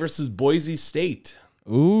 UCLA versus Boise State.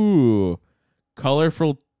 Ooh.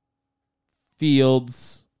 Colorful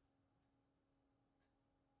fields.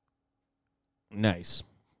 Nice.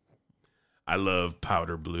 I love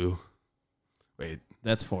powder blue. Wait,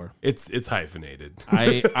 That's 4. it's hyphenated.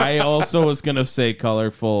 I also was gonna say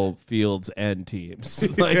colorful fields and teams, so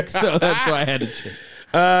that's why I had to change.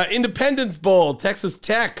 Independence Bowl, Texas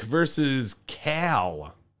Tech versus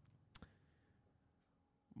Cal.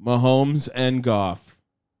 Mahomes and Goff.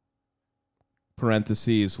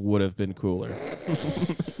 Parentheses would have been cooler.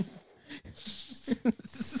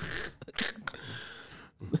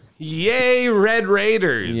 Yay, Red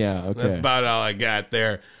Raiders. Yeah, okay. That's about all I got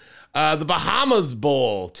there. The Bahamas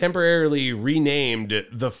Bowl, temporarily renamed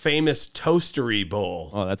the famous Toastery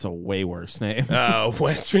Bowl. Oh, that's a way worse name.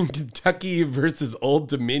 Western Kentucky versus Old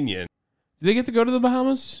Dominion. Do they get to go to the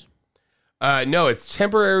Bahamas? No, it's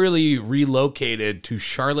temporarily relocated to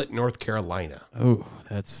Charlotte, North Carolina. Oh,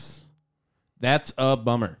 that's a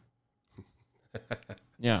bummer.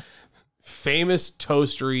 Yeah. Famous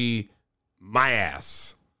Toastery, my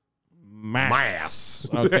ass. My ass.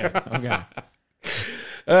 Okay.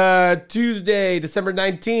 Tuesday, December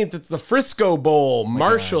 19th, it's the Frisco Bowl,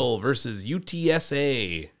 Marshall versus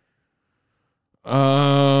UTSA.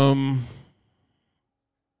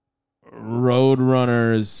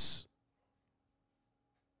 Roadrunners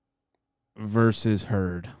versus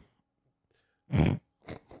Herd.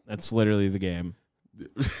 That's literally the game.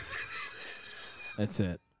 That's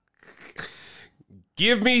it.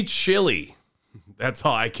 Give me chili. That's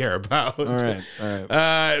all I care about. All right.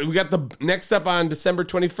 We got the next up on December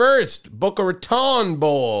 21st, Boca Raton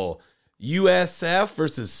Bowl, USF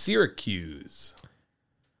versus Syracuse.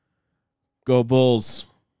 Go Bulls.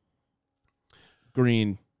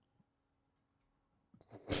 Green.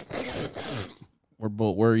 We're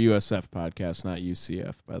USF podcast, not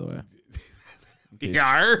UCF, by the way. You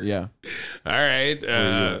are? Yeah. All right.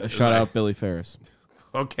 Shout out Billy Ferris.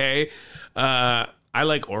 Okay. I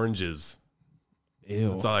like oranges.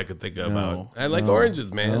 Ew. That's all I could think No, about. I like no,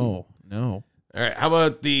 oranges, man. No. All right. How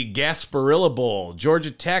about the Gasparilla Bowl,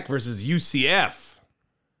 Georgia Tech versus UCF?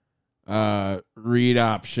 Read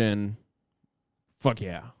option. Fuck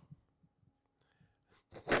yeah.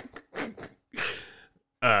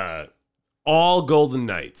 All Golden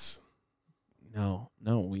Knights. No.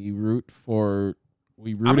 We root I'm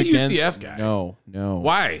a against UCF guy. No.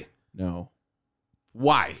 Why? No.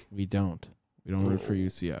 Why? We don't root for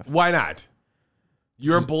UCF. Why not?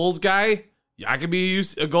 You're a Bulls guy. I could be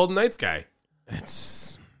a Golden Knights guy.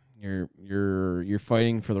 It's you're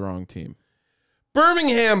fighting for the wrong team.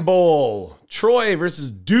 Birmingham Bowl, Troy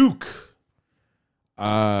versus Duke.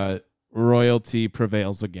 Royalty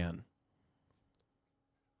prevails again.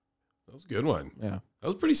 That was a good one. Yeah. That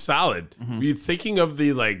was pretty solid. Mm-hmm. Were you thinking of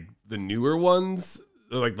the newer ones,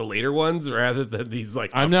 or like the later ones, rather than these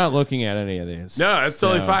I'm not looking at any of these. No, that's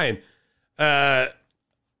totally fine. I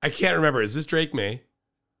can't remember. Is this Drake May?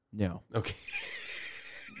 No. Okay.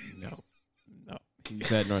 No.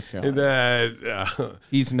 He's at North Carolina.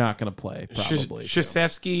 He's not going to play, probably.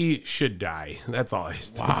 Krzyzewski should die. That's all.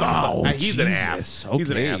 Wow. He's an Jesus. ass. Okay. He's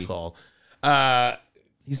an asshole.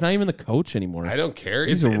 He's not even the coach anymore. I don't care.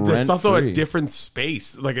 He's It's also a rent-free. different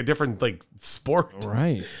space, like a different sport.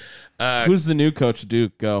 Right. Who's the new coach of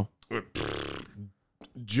Duke? Go.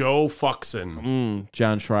 Joe Fuxson.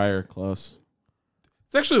 John Schreier. Close.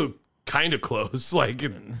 It's actually kind of close.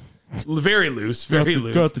 Very loose. Very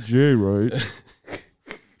loose. Got the J right.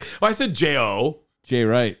 Oh, I said J-O. J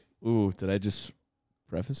right. Ooh, did I just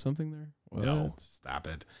preface something there? What? No, stop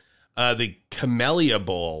it. The Camellia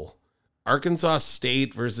Bowl, Arkansas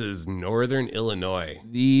State versus Northern Illinois.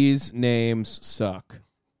 These names suck.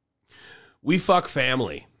 We fuck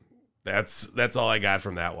family. That's all I got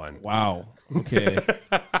from that one. Wow. Okay.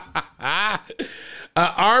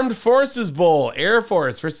 Armed Forces Bowl, Air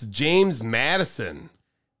Force versus James Madison.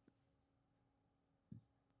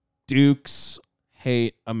 Duke's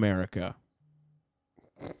hate America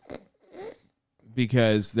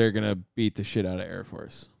because they're going to beat the shit out of Air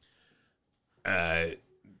Force. I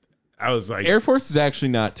was like, Air Force is actually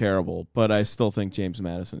not terrible, but I still think James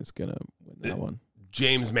Madison is going to win that one.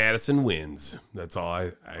 James Madison wins. That's all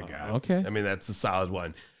I got. Okay. I mean, that's a solid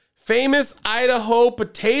one. Famous Idaho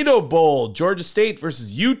Potato Bowl, Georgia State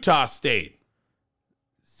versus Utah State.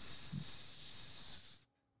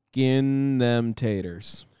 Skin them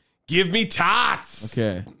taters. Give me tots.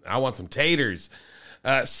 Okay. I want some taters.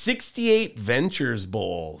 68 Ventures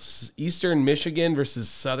Bowl, Eastern Michigan versus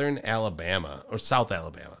Southern Alabama or South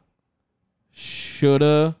Alabama.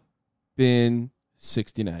 Shoulda been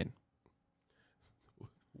 69.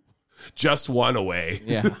 Just one away.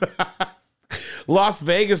 Yeah. Las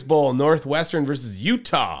Vegas Bowl, Northwestern versus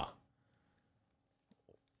Utah.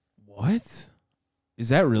 What? Is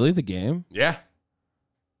that really the game? Yeah.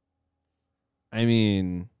 I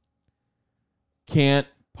mean, can't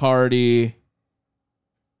party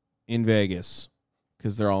in Vegas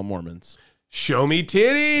because they're all Mormons. Show me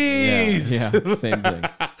titties. Yeah, same thing.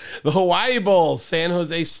 The Hawaii Bowl, San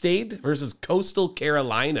Jose State versus Coastal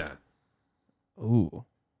Carolina. Ooh.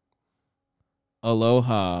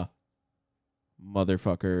 Aloha,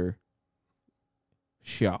 motherfucker.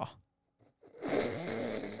 Shaw.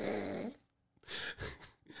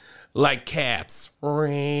 Like cats.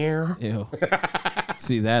 Ew.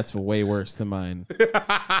 See, that's way worse than mine.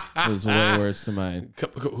 It was way worse than mine.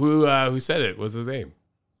 Who said it? What's his name?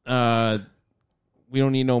 We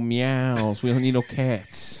don't need no meows. We don't need no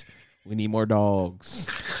cats. We need more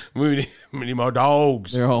dogs. We need more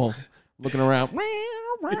dogs. They're all looking around.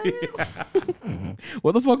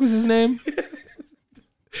 What the fuck was his name?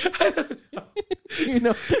 I don't know. You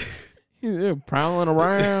know, they're prowling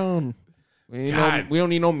around. We don't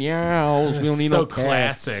need no meows. We don't need no cats. So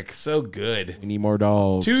classic. So good. We need more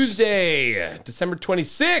dogs. Tuesday, December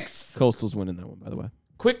 26th. Coastal's winning that one, by the way.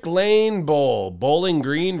 Quick Lane Bowl, Bowling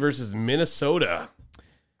Green versus Minnesota.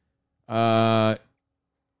 Oh,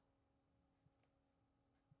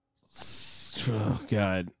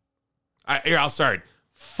 God. Here, I'll start.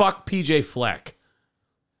 Fuck PJ Fleck.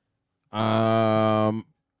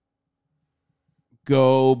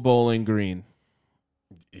 Go Bowling Green.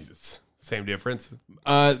 Same difference.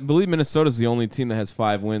 I believe Minnesota's the only team that has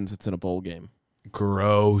 5 wins. It's in a bowl game.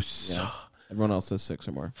 Gross. Yeah. Everyone else has 6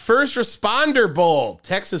 or more. First Responder Bowl,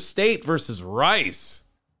 Texas State versus Rice.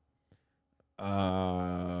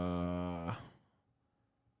 Battle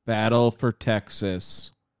for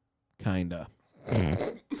Texas. Kinda.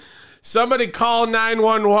 Somebody call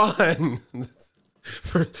 911.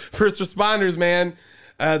 First responders, man.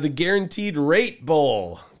 The Guaranteed Rate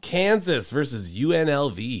Bowl, Kansas versus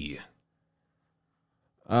UNLV.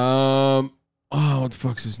 What the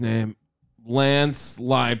fuck's his name? Lance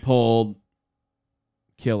Leipold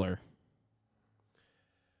Killer.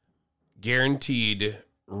 Guaranteed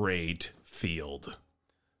Rate Field.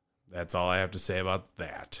 That's all I have to say about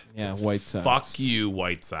that. Yeah, White Sox. Fuck you,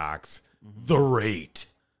 White Sox. The rate.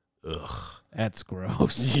 Ugh. That's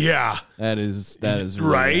gross. Yeah. That is really,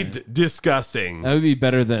 right? Disgusting. That would be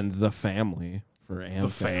better than The Family for AmFam. The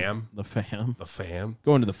Fam. The Fam. The Fam.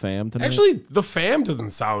 Going to The Fam tonight. Actually, The Fam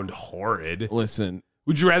doesn't sound horrid. Listen,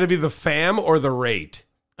 Would you rather be The Fam or The Rate?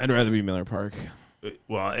 I'd rather be Miller Park.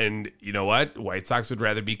 Well, and you know what? White Sox would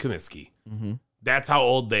rather be Comiskey. Mm-hmm. That's how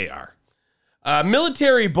old they are.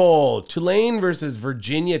 Military Bowl, Tulane versus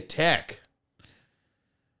Virginia Tech.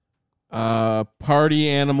 Party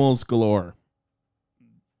animals galore.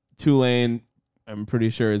 Tulane, I'm pretty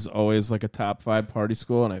sure, is always like a top 5 party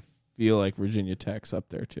school, and I feel like Virginia Tech's up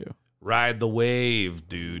there too. Ride the wave,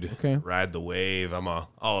 dude. Okay. Ride the wave. I'm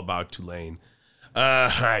all about Tulane.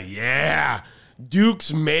 Yeah.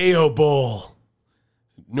 Duke's Mayo Bowl.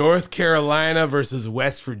 North Carolina versus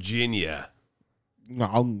West Virginia.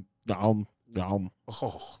 Oh,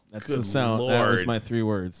 that's the sound. Lord. That was my 3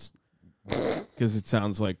 words. Because it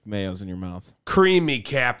sounds like mayo's in your mouth. Creamy,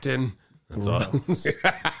 Captain. That's all.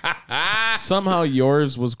 Somehow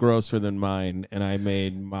yours was grosser than mine, and I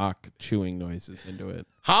made mock chewing noises into it.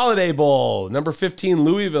 Holiday Bowl, number 15,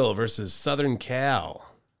 Louisville versus Southern Cal.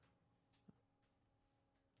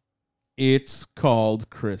 It's called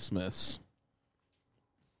Christmas.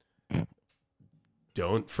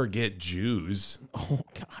 Don't forget Jews. Oh,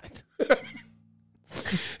 God.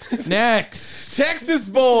 Next. Texas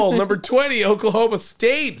Bowl, number 20, Oklahoma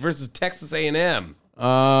State versus Texas A&M.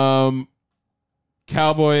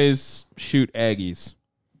 Cowboys shoot Aggies.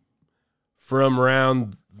 From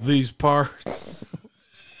around these parts.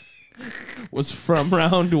 Was from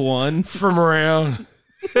round 1. From around.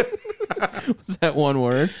 Was that one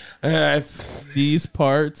word? These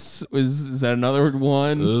parts is that another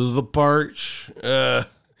one? The Parch. The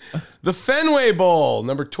Fenway Bowl,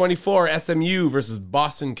 number 24, SMU versus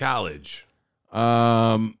Boston College.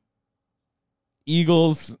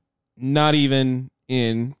 Eagles, not even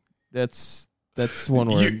in. That's one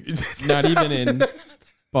word. Not even in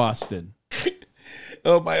Boston.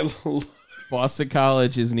 Oh my Lord. Boston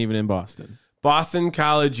College isn't even in Boston. Boston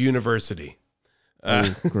College University.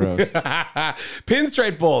 Gross.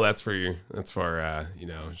 Pinstripe Bowl. That's for our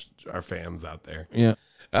fams out there. Yeah.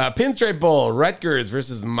 Pinstripe Bowl. Rutgers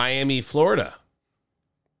versus Miami, Florida.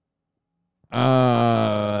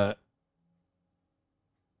 Wow.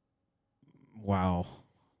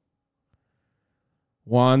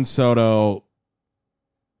 Juan Soto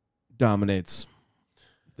dominates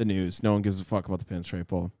the news. No one gives a fuck about the Pinstripe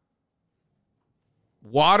Bowl.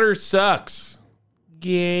 Water sucks.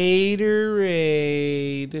 Gatorade.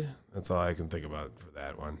 That's all I can think about for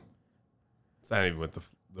that one. It's not even with the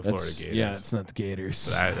Florida Gators. Yeah, it's not the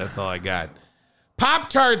Gators. That's all I got.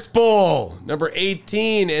 Pop-Tarts Bowl. Number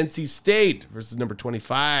 18, NC State versus number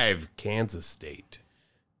 25, Kansas State.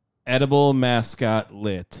 Edible mascot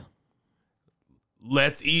lit.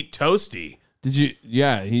 Let's eat Toasty. Did you?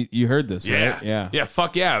 Yeah, you heard this, right? Yeah. Yeah,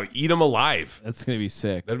 fuck yeah. Eat him alive. That's going to be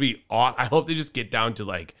sick. That'd be awesome. I hope they just get down to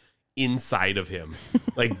like inside of him.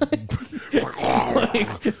 Like,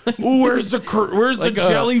 where's the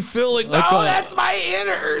jelly filling? That's my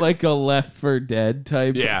innards. Like a Left 4 Dead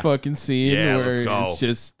type fucking scene where it's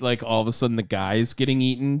just like all of a sudden the guy's getting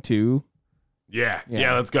eaten too. Yeah,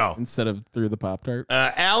 let's go. Instead of through the Pop-Tart.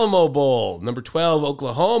 Alamo Bowl, number 12,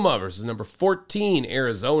 Oklahoma versus number 14,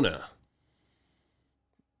 Arizona.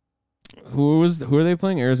 Who are they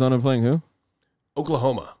playing? Arizona playing who?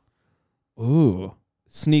 Oklahoma. Ooh,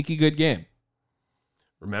 sneaky good game.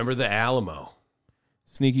 Remember the Alamo.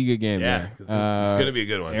 Sneaky good game. Yeah, it's going to be a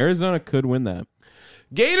good one. Arizona could win that.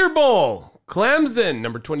 Gator Bowl, Clemson,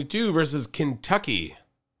 number 22 versus Kentucky.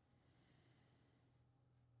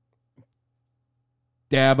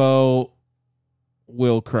 Dabo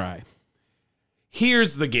will cry.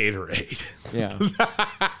 Here's the Gatorade.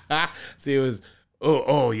 Yeah. See, it was,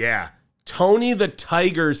 oh yeah. Tony the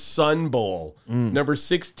Tiger's Sun Bowl. Number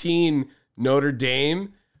 16, Notre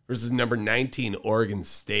Dame versus number 19, Oregon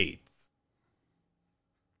State.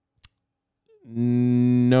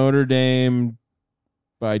 Notre Dame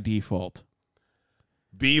by default.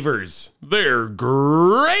 Beavers, they're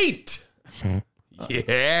great.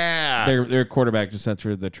 Yeah, their quarterback just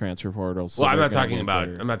entered the transfer portal. So well, I'm not talking about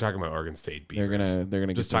Oregon State Beavers. They're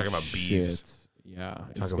gonna just get talking about Beavs. Yeah,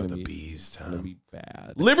 talking about the Beavs. It's gonna be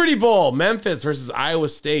bad. Liberty Bowl, Memphis versus Iowa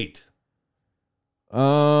State.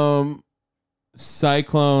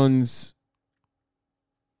 Cyclones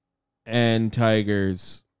and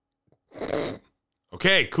Tigers.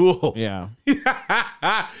 Okay, cool. Yeah.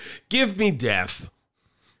 Give me death.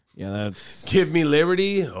 Yeah, that's... Give me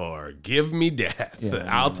liberty or give me death. Yeah,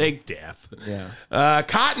 I'll take death. Yeah.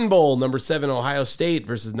 Cotton Bowl, number 7, Ohio State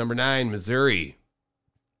versus number 9, Missouri.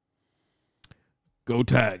 Go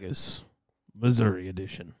Tigers. Missouri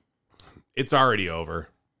edition. It's already over.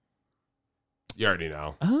 You already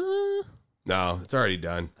know. No, it's already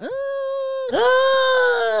done.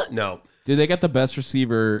 No. Dude, they got the best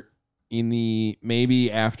receiver in the...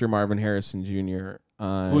 Maybe after Marvin Harrison Jr.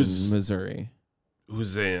 on Missouri.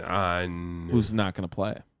 Who's not going to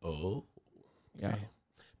play? Oh. Yeah.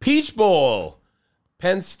 Peach Bowl.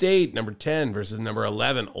 Penn State, number 10 versus number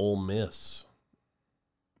 11, Ole Miss.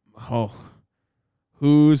 Oh.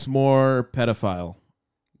 Who's more pedophile?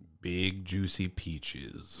 Big juicy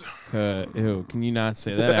peaches. Ew, can you not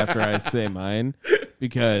say that after I say mine?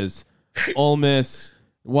 Because Ole Miss,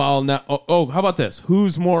 while not... Oh, how about this?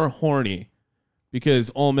 Who's more horny?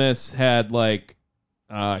 Because Ole Miss had like...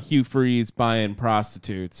 Hugh Freeze buying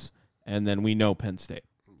prostitutes, and then we know Penn State.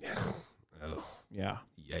 Oh, yeah.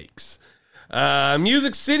 Yikes.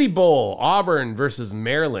 Music City Bowl, Auburn versus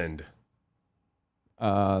Maryland.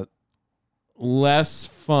 Less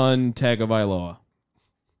fun Tagovailoa.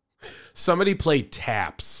 Somebody play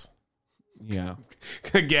taps. Yeah.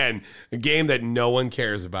 Again, a game that no one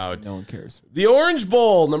cares about. No one cares. The Orange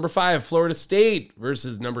Bowl, number 5, Florida State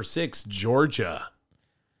versus number 6, Georgia.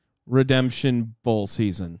 Redemption Bowl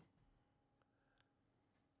season.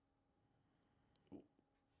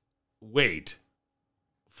 Wait.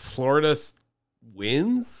 Florida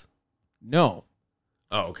wins? No.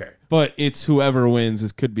 Oh, okay. But it's whoever wins.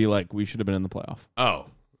 It could be like we should have been in the playoff. Oh,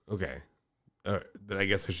 okay. Then I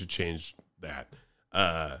guess I should change that.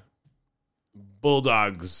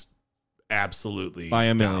 Bulldogs absolutely by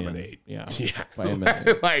a million. dominate. Yeah. Yeah. By a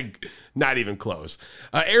million. Like, not even close.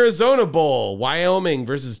 Arizona Bowl, Wyoming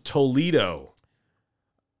versus Toledo.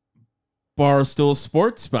 Barstool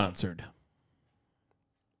Sports sponsored.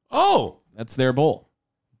 Oh, That's their bowl.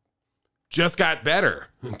 just got better.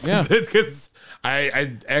 Yeah. Because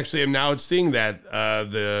I actually am now seeing that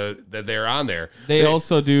that they're on there. They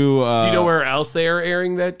also do. Do you know where else they are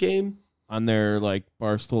airing that game? On their like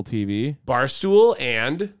Barstool TV? Barstool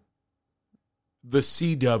and the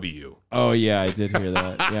CW. Oh yeah, I did hear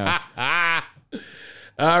that. Yeah.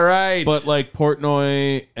 All right. But like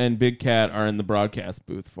Portnoy and Big Cat are in the broadcast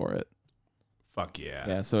booth for it. Fuck yeah.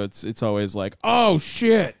 Yeah, so it's always like, oh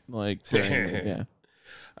shit. Like yeah.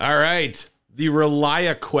 All right. The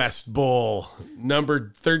ReliaQuest Bowl,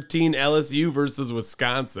 number 13 LSU versus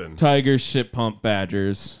Wisconsin. Tigers shit pump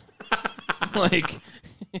Badgers. Like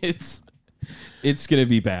it's gonna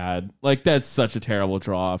be bad. Like that's such a terrible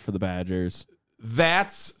draw for the Badgers.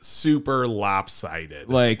 That's super lopsided.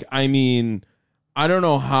 Like, I mean, I don't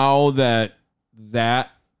know how that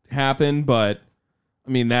happened, but I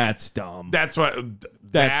mean that's dumb. That's so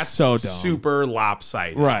dumb. Super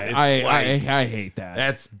lopsided. Right. It's I hate that.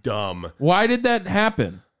 That's dumb. Why did that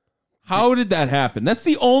happen? How did that happen? That's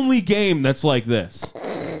the only game that's like this.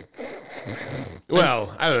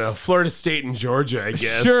 Well, I don't know. Florida State and Georgia, I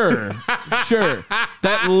guess. Sure.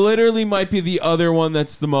 That literally might be the other one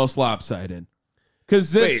that's the most lopsided.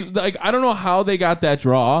 Because it's like, I don't know how they got that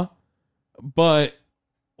draw, but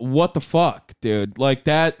what the fuck, dude? Like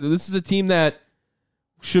this is a team that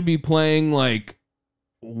should be playing like,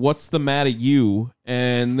 what's the matter you?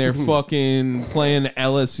 And they're fucking playing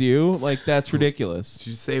LSU. Like, that's ridiculous. Did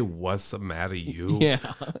you say, what's the matter you?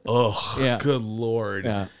 Yeah. Oh, Yeah. good Lord.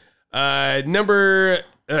 Yeah.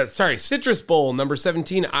 Citrus Bowl, number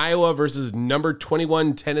 17, Iowa versus number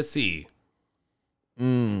 21, Tennessee.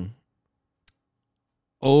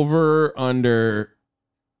 Over under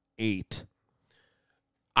 8.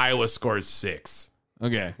 Iowa scores 6.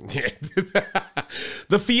 Okay.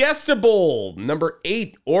 The Fiesta Bowl, number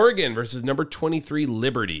 8, Oregon versus number 23,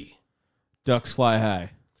 Liberty. Ducks fly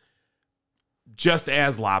high. Just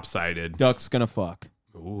as lopsided. Ducks gonna fuck.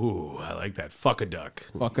 Ooh, I like that. Fuck a duck.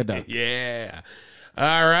 Fuck a duck. Yeah.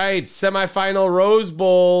 All right. Semifinal Rose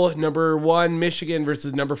Bowl, number 1, Michigan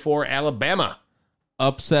versus number 4, Alabama.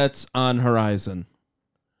 Upsets on horizon.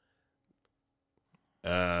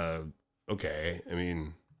 Okay. I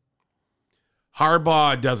mean,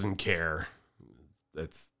 Harbaugh doesn't care.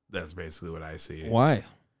 That's basically what I see. Why?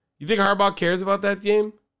 You think Harbaugh cares about that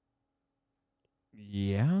game?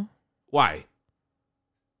 Yeah. Why?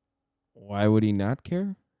 Why would he not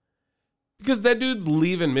care? Because that dude's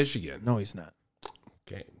leaving Michigan. No, he's not.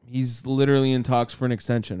 Okay. He's literally in talks for an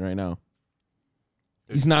extension right now.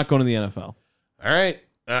 He's not going to the NFL. All right.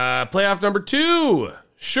 Playoff number 2,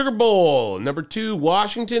 Sugar Bowl. Number 2,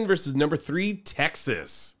 Washington versus number 3,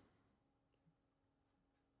 Texas.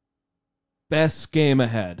 Best game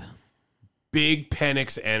ahead. Big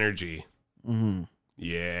Penix energy. Mm-hmm.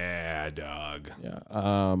 Yeah, dog.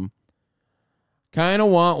 Yeah. Kind of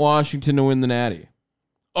want Washington to win the Natty.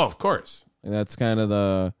 Oh, of course. And that's kind of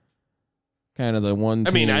the one. I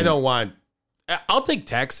mean, team. I don't want. I'll take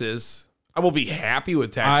Texas. I will be happy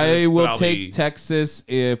with Texas. I will but take Texas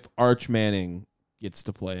if Arch Manning gets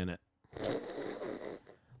to play in it.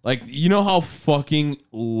 Like, you know how fucking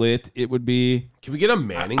lit it would be? Can we get a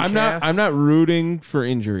Manning I'm cast? not rooting for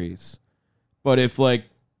injuries. But if like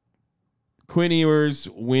Quinn Ewers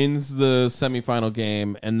wins the semifinal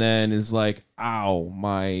game and then is like, ow,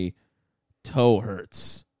 my toe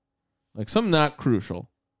hurts. Like something not crucial.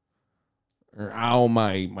 Or ow,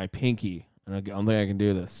 my pinky. And I don't think I can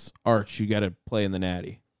do this. Arch, you got to play in the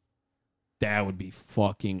Natty. That would be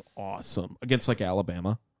fucking awesome. Against like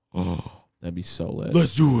Alabama. Oh, that'd be so lit.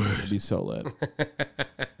 Let's do it. That'd be so lit.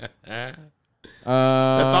 That's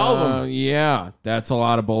all of them. Yeah, that's a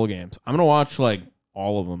lot of bowl games. I'm gonna watch like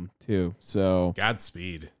all of them too. So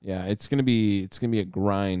Godspeed. yeah, it's gonna be a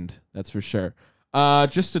grind. That's for sure.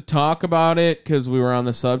 Just to talk about it because we were on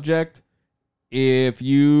the subject. If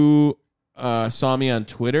you saw me on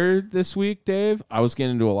Twitter this week, Dave, I was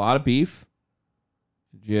getting into a lot of beef.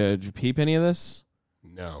 Did you peep any of this?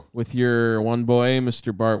 No. With your one boy,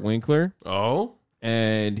 Mr. Bart Winkler. Oh?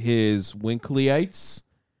 And his Winklyites.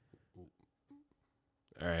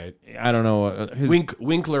 All right. I don't know. His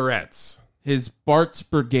Winklerettes. His Bart's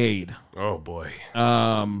Brigade. Oh, boy.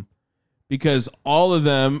 Because all of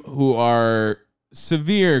them who are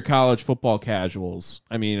severe college football casuals,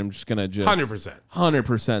 I mean, I'm just going to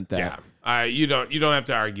 100% that. Yeah. You don't have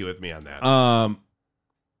to argue with me on that.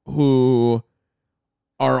 Who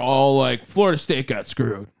are all like, Florida State got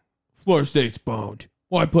screwed. Florida State's boned.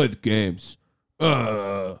 Why play the games?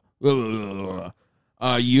 You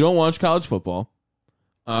don't watch college football.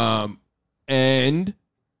 And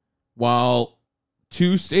while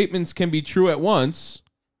two statements can be true at once,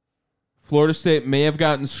 Florida State may have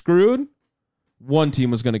gotten screwed. One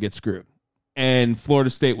team was going to get screwed. And Florida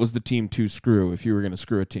State was the team to screw if you were going to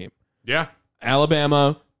screw a team. Yeah.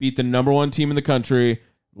 Alabama beat the number one team in the country.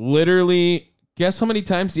 Literally, guess how many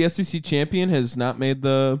times the SEC champion has not made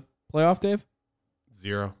the playoff, Dave?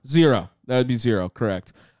 0. That would be 0,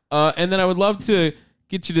 correct. And then I would love to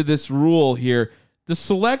get you to this rule here. The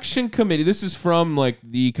selection committee, this is from like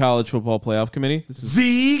the College Football Playoff Committee. This is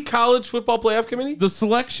The College Football Playoff Committee? the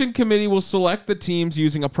selection committee will select the teams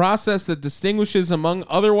using a process that distinguishes among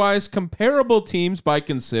otherwise comparable teams by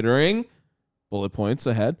considering, bullet points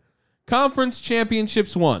ahead, conference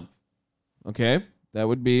championships won. Okay, that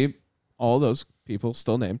would be all those people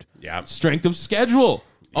still named. Yeah. Strength of schedule.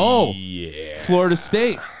 Oh, Yeah. Florida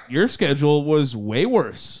State, your schedule was way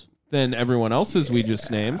worse than everyone else's we just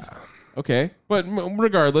named. Okay, but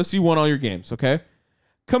regardless, you won all your games, okay?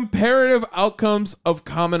 Comparative outcomes of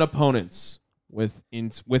common opponents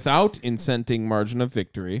without incenting margin of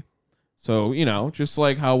victory. So, just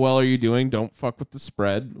like how well are you doing? Don't fuck with the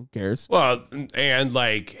spread. Who cares? Well, and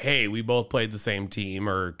like, hey, we both played the same team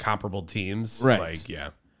or comparable teams. Right. Like, yeah.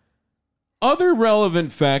 Other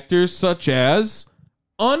relevant factors such as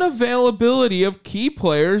unavailability of key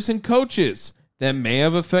players and coaches that may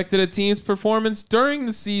have affected a team's performance during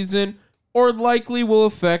the season or likely will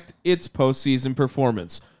affect its postseason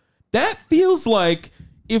performance. That feels like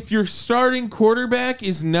if your starting quarterback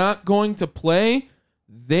is not going to play,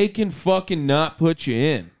 they can fucking not put you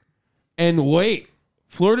in. And wait,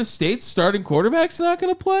 Florida State's starting quarterback's not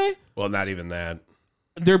going to play? Well, not even that.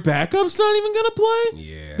 Their backup's not even going to play?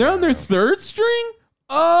 Yeah. They're on their third string?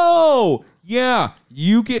 Oh, yeah,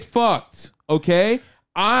 you get fucked, okay?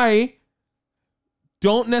 I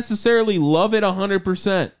don't necessarily love it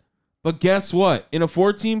 100%, but guess what? In a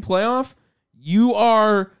 14 playoff, you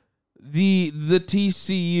are the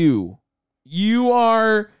TCU. You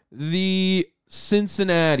are the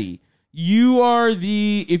Cincinnati. You are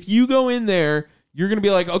if you go in there, you're going to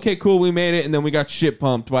be like, okay, cool, we made it, and then we got shit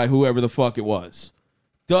pumped by whoever the fuck it was.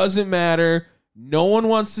 Doesn't matter. No one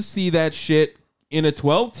wants to see that shit. In a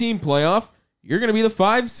 12-team playoff, you're going to be the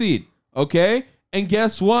 5 seed, okay? And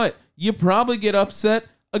guess what? You probably get upset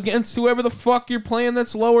against whoever the fuck you're playing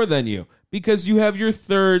that's lower than you because you have your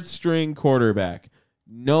third string quarterback.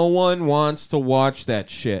 No one wants to watch that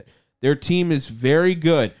shit. Their team is very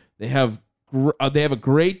good. They have a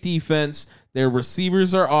great defense. Their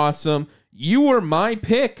receivers are awesome. You were my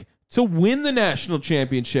pick to win the national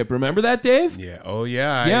championship. Remember that, Dave? Yeah. Oh,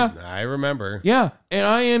 yeah. Yeah. I remember. Yeah. And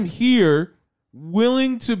I am here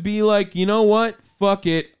willing to be like, you know what? Fuck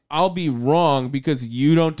it. I'll be wrong because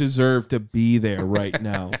you don't deserve to be there right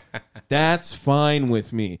now. That's fine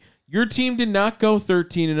with me. Your team did not go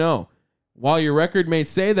 13-0. While your record may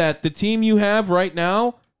say that, the team you have right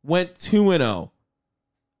now went 2-0.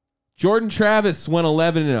 Jordan Travis went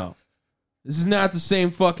 11-0. This is not the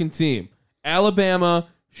same fucking team. Alabama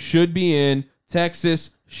should be in.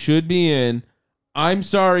 Texas should be in. I'm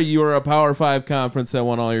sorry you are a Power 5 conference that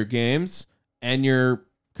won all your games and your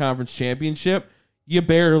conference championship. You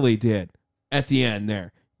barely did at the end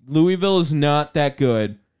there. Louisville is not that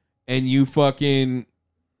good, and you fucking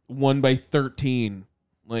won by 13.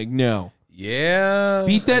 Like, no. Yeah.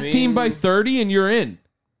 Beat that team by 30 and you're in.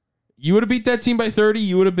 You would have beat that team by 30,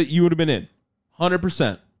 you would have been in.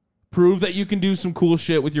 100%. Prove that you can do some cool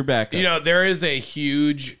shit with your backup. There is a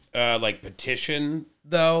huge petition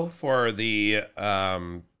though for the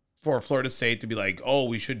for Florida State to be like, "Oh,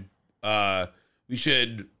 we should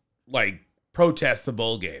like protest the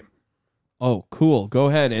bowl game." Oh, cool. Go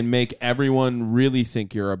ahead and make everyone really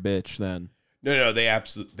think you're a bitch then. No, they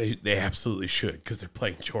absolutely should because they're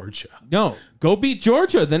playing Georgia. No, go beat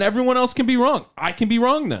Georgia. Then everyone else can be wrong. I can be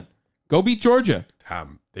wrong then. Go beat Georgia.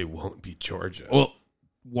 Tom, they won't beat Georgia. Well,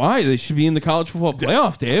 why? They should be in the college football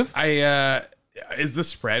playoff, Dave. Is the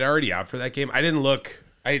spread already out for that game? I didn't look.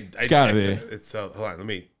 It's gotta be. It's hold on. Let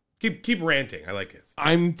me keep ranting. I like it.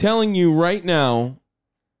 I'm telling you right now,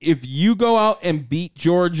 if you go out and beat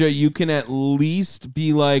Georgia, you can at least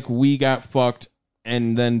be like, we got fucked,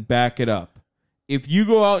 and then back it up. If you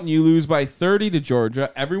go out and you lose by 30 to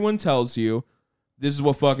Georgia, everyone tells you this is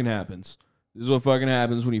what fucking happens. This is what fucking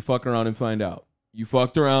happens when you fuck around and find out. You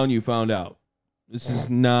fucked around, you found out. This is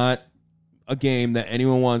not a game that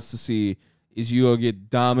anyone wants to see, is you go get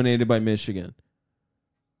dominated by Michigan.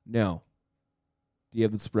 No. Do you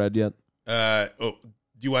have the spread yet? Do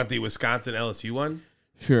you want the Wisconsin LSU one?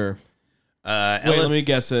 Sure. Wait, let me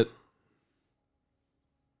guess it.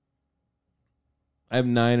 I have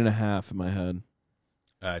 9.5 in my head.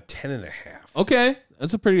 10.5. Okay,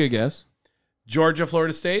 that's a pretty good guess. Georgia,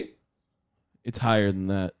 Florida State. It's higher than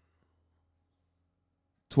that.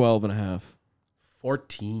 12.5.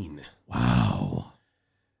 14. Wow.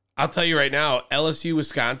 I'll tell you right now, LSU,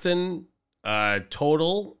 Wisconsin,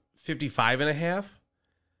 total 55.5.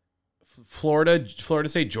 Florida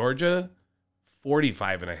State, Georgia,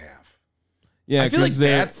 45.5. Yeah, I feel like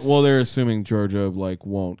they're assuming Georgia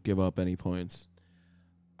won't give up any points.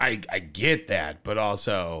 I get that, but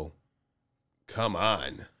also, come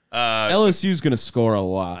on. LSU's going to score a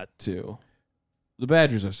lot too. The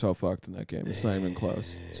Badgers are so fucked in that game. It's not even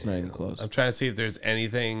close. It's not even close. I'm trying to see if there's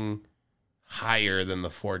anything higher than the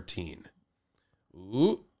 14.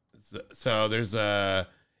 Ooh. So there's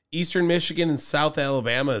Eastern Michigan and South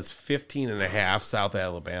Alabama is 15.5. South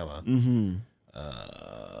Alabama. Mm-hmm.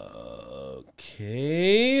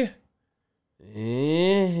 Okay.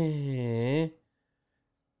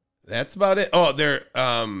 That's about it. Oh, they're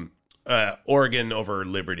Oregon over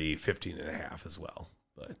Liberty 15.5 as well.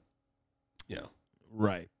 But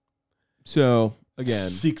Right. So again,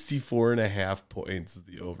 64.5 points is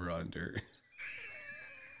the over under.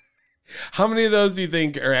 How many of those do you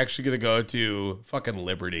think are actually going to go to fucking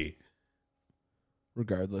Liberty?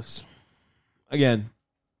 regardless, again,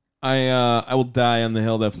 I will die on the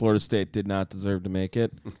hill that Florida State did not deserve to make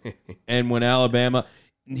it. And when Alabama,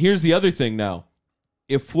 here's the other thing now.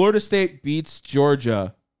 If Florida State beats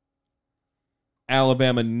Georgia,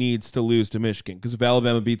 Alabama needs to lose to Michigan. Because if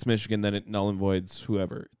Alabama beats Michigan, then it null and voids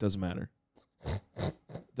whoever. It doesn't matter.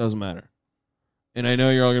 Doesn't matter. And I know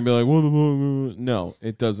you're all going to be like, well, no,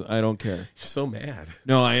 it doesn't. I don't care. You're so mad.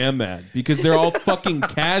 No, I am mad. Because they're all fucking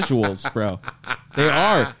casuals, bro. They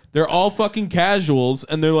are. They're all fucking casuals.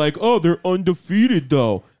 And they're like, oh, they're undefeated,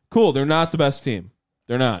 though. Cool. They're not the best team.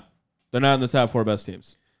 They're not. They're not in the top 4 best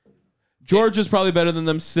teams. Georgia's probably better than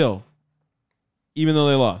them still. Even though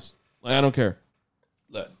they lost. I don't care.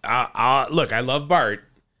 Look, I love Bart.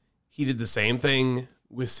 He did the same thing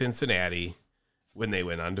with Cincinnati when they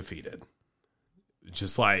went undefeated.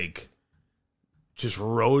 Just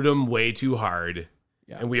rode them way too hard.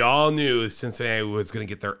 Yeah. And we all knew Cincinnati was going to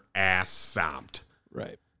get their ass stomped.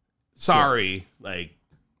 Right. Sorry.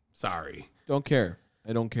 Sorry. Don't care.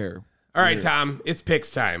 I don't care. All right, Tom. It's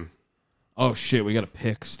picks time. Oh, shit. We got a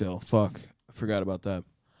pick still. Fuck. I forgot about that.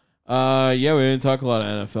 Yeah, we didn't talk a lot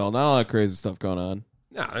of NFL. Not a lot of crazy stuff going on.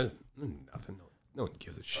 No, there's nothing. No one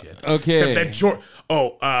gives a shit. Okay. Except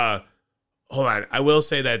that hold on. I will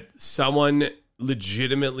say that someone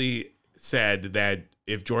legitimately said that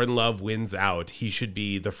if Jordan Love wins out, he should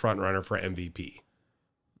be the front runner for MVP.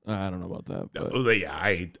 I don't know about that. But. Yeah,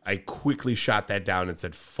 I quickly shot that down and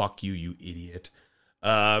said, fuck you, you idiot.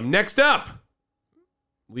 Next up,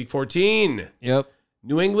 week 14. Yep.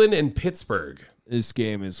 New England and Pittsburgh. This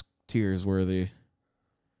game is tears worthy.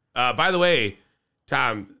 By the way,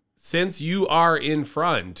 Tom, since you are in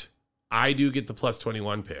front, I do get the plus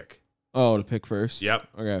 21 pick. Oh, to pick first? Yep.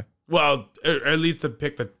 Okay. Well, at least to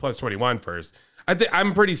pick the plus 21 first.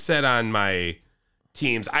 I'm pretty set on my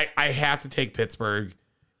teams. I have to take Pittsburgh.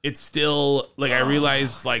 It's still, I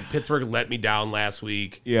realized, Pittsburgh let me down last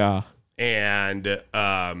week. Yeah. And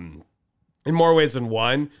in more ways than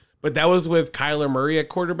one. But that was with Kyler Murray at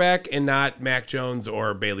quarterback and not Mac Jones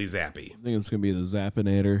or Bailey Zappi. I think it's going to be the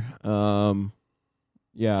Zappinator.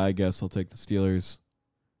 Yeah, I guess I'll take the Steelers.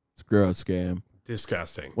 It's a gross game.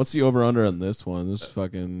 Disgusting. What's the over-under on this one? This is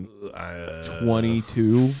fucking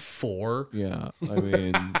 22? 4. Yeah, I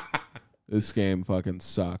mean, this game fucking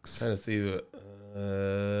sucks. Trying to see.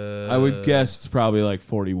 I would guess it's probably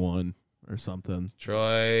 41 or something.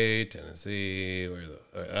 Troy, Tennessee. Where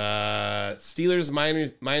the Steelers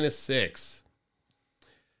 -6.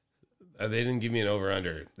 They didn't give me an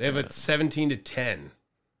over-under. They have it 17-10.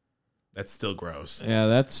 That's still gross. Yeah,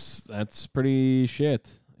 that's pretty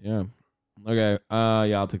shit. Yeah. Okay.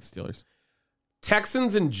 Yeah, I'll take the Steelers.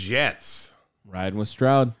 Texans and Jets. Riding with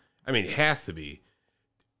Stroud. I mean, it has to be.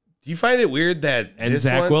 Do you find it weird that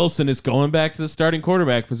Zach Wilson is going back to the starting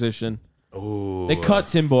quarterback position? Oh, they cut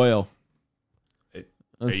Tim Boyle.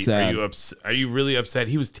 Sad. Are you really upset?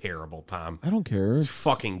 He was terrible, Tom. I don't care. It's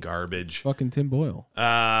fucking garbage. It's fucking Tim Boyle.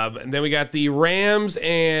 And then we got the Rams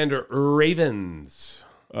and Ravens.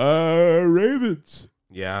 Ravens.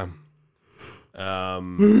 Yeah.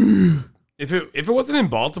 If it wasn't in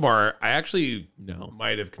Baltimore, I actually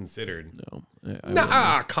might have considered. No.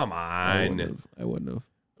 Come on. I wouldn't have.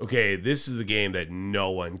 Okay, this is the game that no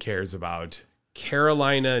one cares about.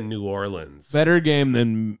 Carolina, New Orleans. Better game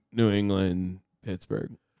than New England,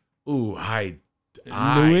 Pittsburgh. Ooh, I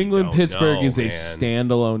New England don't Pittsburgh know, is a man.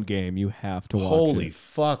 standalone game. You have to watch Holy it.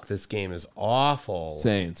 fuck, this game is awful.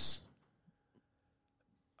 Saints.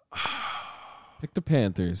 Pick the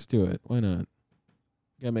Panthers. Do it. Why not?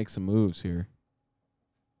 Gotta make some moves here.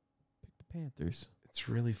 Pick the Panthers. It's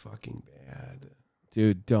really fucking bad.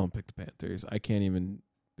 Dude, don't pick the Panthers. I can't even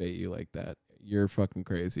bait you like that. You're fucking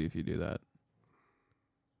crazy if you do that.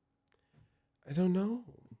 I don't know.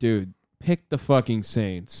 Dude, pick the fucking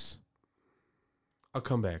Saints. I'll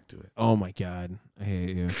come back to it. Oh my God. I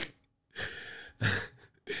hate you.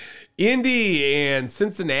 Indy and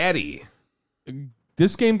Cincinnati.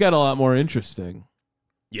 This game got a lot more interesting.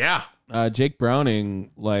 Yeah. Jake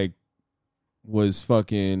Browning, was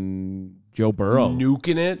fucking Joe Burrow.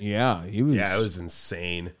 Nuking it. Yeah, he was. Yeah, it was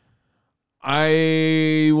insane.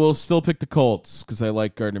 I will still pick the Colts because I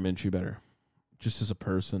like Gardner Minshew better, just as a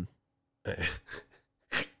person.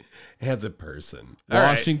 As a person. All right.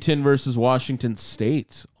 Washington versus Washington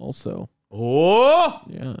State, also. Oh,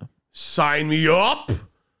 Yeah. sign me up.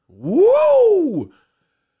 Woo.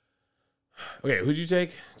 Okay, who'd you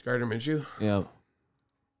take? Gardner Minshew? Yeah.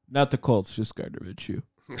 Not the Colts, just Gardner Minshew.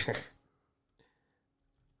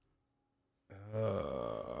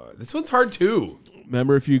 This one's hard too.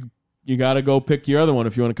 Remember, if you got to go pick your other one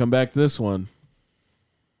if you want to come back to this one.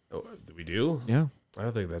 Oh, we do? Yeah. I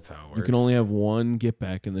don't think that's how it works. You can only have one get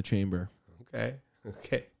back in the chamber. Okay.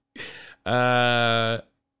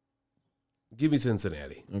 Give me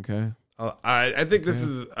Cincinnati. Okay. I think this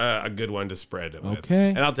is a good one to spread it with. Okay.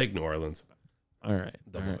 And I'll take New Orleans. All right.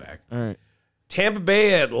 Double back. All right. Tampa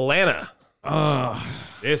Bay, Atlanta. Oh,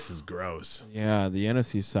 This is gross. yeah. The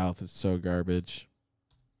NFC South is so garbage.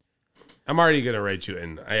 I'm already going to write you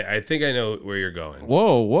in. I think I know where you're going.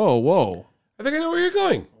 Whoa. I think I know where you're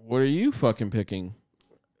going. What are you fucking picking?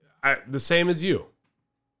 The same as you.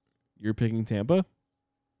 You're picking Tampa?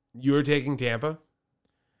 You are taking Tampa.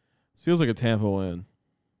 This feels like a Tampa win.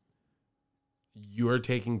 You are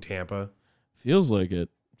taking Tampa. Feels like it.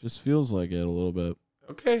 Just feels like it a little bit.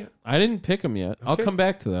 Okay. I didn't pick them yet. I'll Okay. come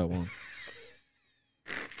back to that one.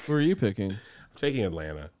 Who are you picking? I'm taking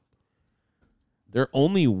Atlanta. They're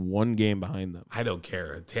only one game behind them. I don't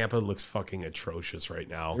care. Tampa looks fucking atrocious right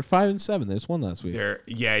now. They're 5-7. They just won last week.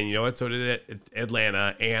 Yeah, and you know what? So did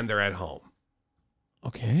Atlanta, and they're at home.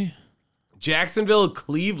 Okay. Jacksonville,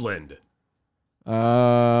 Cleveland.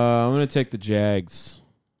 I'm gonna take the Jags.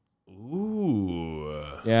 Ooh.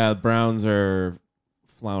 Yeah, the Browns are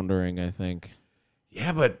floundering, I think.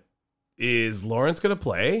 Yeah, but is Lawrence going to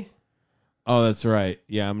play? Oh, that's right.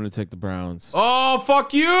 Yeah, I'm gonna take the Browns. Oh,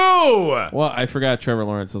 fuck you. Well, I forgot Trevor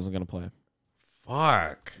Lawrence wasn't gonna play.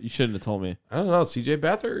 Fuck. You shouldn't have told me. I don't know. CJ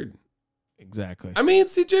Beathard. Exactly. I mean,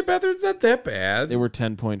 CJ Beathard's not that bad. They were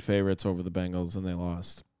 10-point favorites over the Bengals and they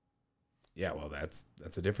lost. Yeah, well, that's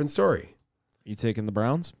a different story. You taking the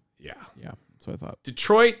Browns? Yeah. Yeah, that's what I thought.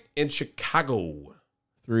 Detroit and Chicago.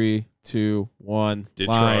 3, 2, 1.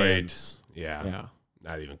 Detroit. Lions. Yeah. Yeah.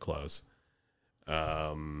 Not even close.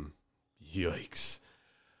 Yikes.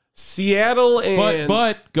 Seattle and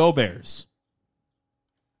But go Bears.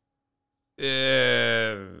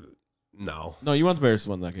 no. No, you want the Bears to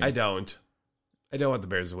win that game. I don't want the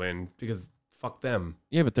Bears to win because fuck them.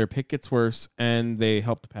 Yeah, but their pick gets worse and they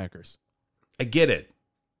help the Packers. I get it.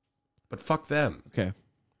 But fuck them. Okay.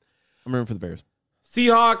 I'm rooting for the Bears.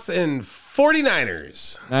 Seahawks and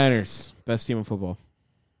 49ers. Niners, best team in football.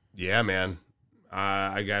 Yeah, man.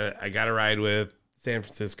 I got to ride with San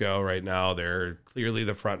Francisco right now. They're clearly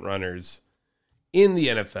the front runners in the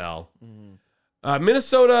NFL.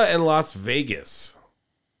 Minnesota and Las Vegas.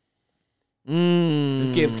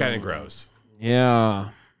 This game's kind of gross. Yeah.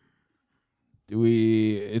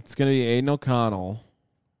 It's going to be Aiden O'Connell.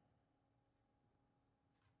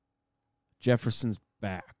 Jefferson's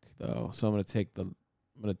back though, so I'm going to take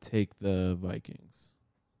the Vikings.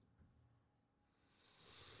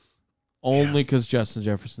 Only because Justin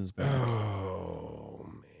Jefferson's back. Oh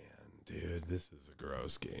man, dude, this is a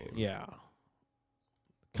gross game. Yeah.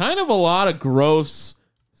 Kind of a lot of gross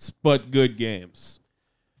but good games.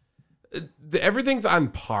 Everything's on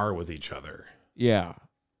par with each other. Yeah.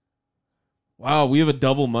 Wow, we have a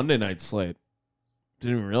double Monday night slate.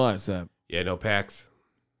 Didn't even realize that. Yeah, no packs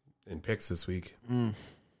and picks this week.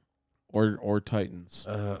 Or Titans.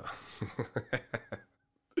 Oh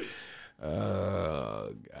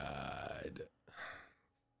God.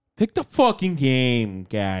 Pick the fucking game,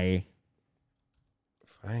 guy.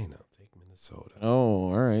 Fine, I'll take Minnesota.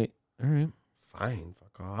 Oh, all right. All right. Fine,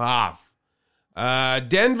 fuck off.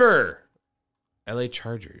 Denver, LA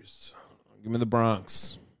Chargers. Give me the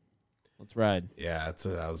Bronx. Let's ride. Yeah, that's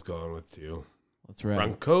what I was going with too. Let's ride.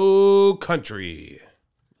 Bronco country.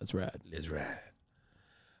 Let's ride. Let's ride.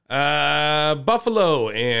 Buffalo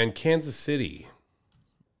and Kansas City.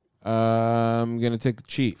 I'm going to take the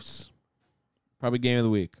Chiefs. Probably game of the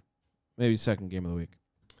week. Maybe second game of the week.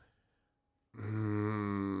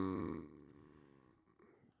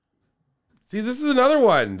 See, this is another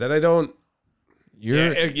one that I don't.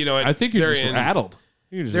 I think you're just rattled.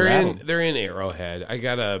 They're in Arrowhead. I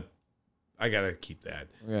gotta keep that.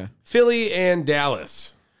 Okay. Philly and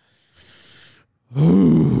Dallas. Do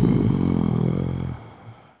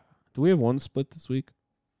we have one split this week?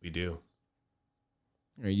 We do.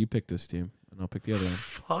 All right, you pick this team, and I'll pick the other one.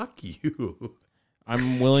 Fuck you.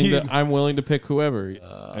 I'm willing to pick whoever.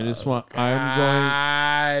 I just want.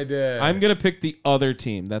 I'm gonna pick the other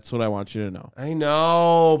team. That's what I want you to know. I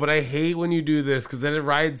know, but I hate when you do this because then it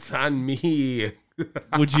rides on me.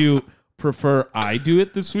 Would you prefer I do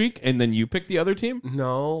it this week and then you pick the other team?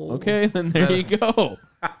 No. Okay, then there you go.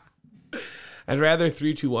 I'd rather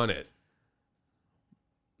 3-2-1 it.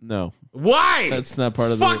 No. Why? That's not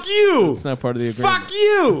part of Fuck you. It's not part of the agreement. Fuck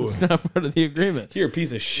you. It's not part of the agreement. You're a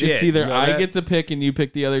piece of shit. It's either you know I that? get to pick and you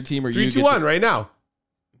pick the other team, or 3-2-1 right now.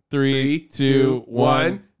 3, 2,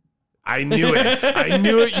 1. I knew it. I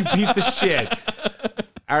knew it, you piece of shit.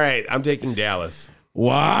 All right, I'm taking Dallas.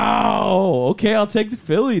 Wow. Okay, I'll take the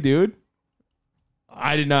Philly, dude.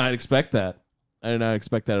 I did not expect that. I did not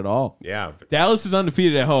expect that at all. Yeah. Dallas is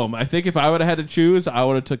undefeated at home. I think if I would have had to choose, I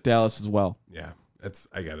would have took Dallas as well. Yeah.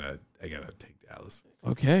 I gotta take Dallas.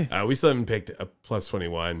 Okay. We still haven't picked a plus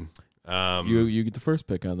 21. You get the first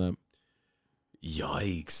pick on them.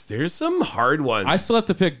 Yikes. There's some hard ones. I still have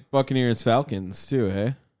to pick Buccaneers Falcons too,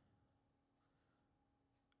 hey?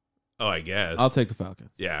 Oh, I guess. I'll take the Falcons.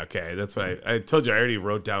 Yeah, okay. That's what I told you. I already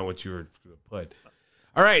wrote down what you were going to put.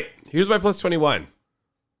 All right. Here's my plus 21.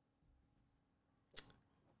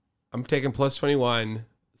 I'm taking plus 21,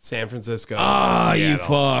 San Francisco. Ah, you Seattle.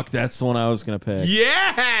 fuck. That's the one I was going to pick.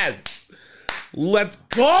 Yes! Let's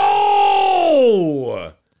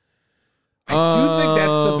go! I do think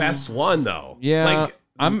that's the best one, though. Yeah.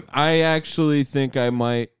 I actually think I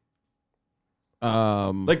might.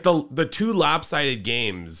 Like the two lopsided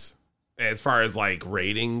games, as far as like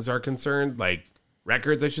ratings are concerned, like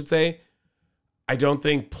records, I should say, I don't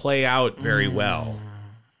think play out very well.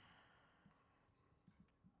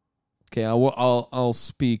 Okay, I'll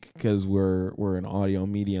speak because we're an audio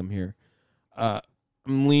medium here.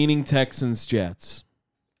 I'm leaning Texans Jets.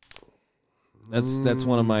 That's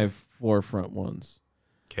one of my forefront ones.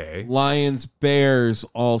 Okay. Lions Bears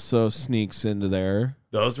also sneaks into there.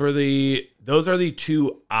 Those are the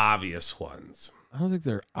two obvious ones. I don't think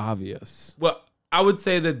they're obvious. Well, I would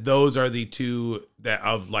say that those are the two that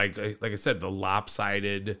of like I said, the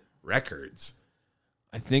lopsided records.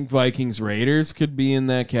 I think Vikings Raiders could be in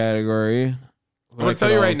that category. I'm gonna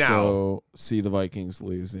tell you right now. See the Vikings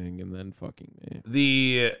losing and then fucking me.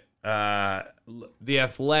 The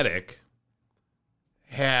Athletic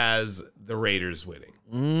has the Raiders winning,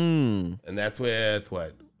 and that's with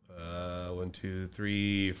what 1, 2,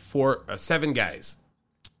 3, 4, 7 guys.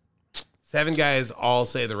 7 guys all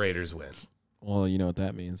say the Raiders win. Well, you know what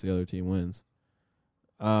that means. The other team wins.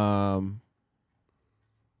 I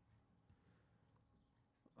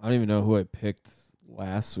don't even know who I picked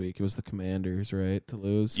last week. It was the Commanders, right, to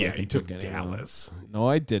lose? So yeah, you took Dallas. No,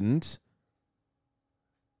 I didn't.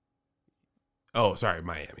 Oh, sorry,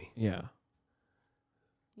 Miami. Yeah.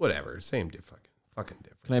 Whatever, same fucking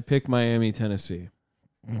difference. Can I pick Miami, Tennessee?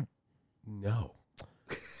 No.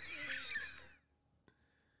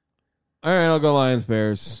 All right, I'll go Lions,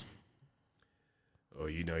 Bears. Oh,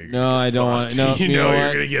 you know you're no, I don't want. No, you know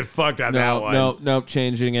you're gonna get fucked on that one. Nope.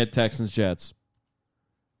 Changing it. Texans, Jets.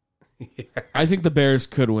 Yeah. I think the Bears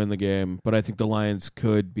could win the game, but I think the Lions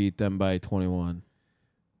could beat them by 21.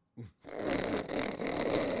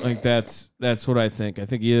 Like that's what I think. I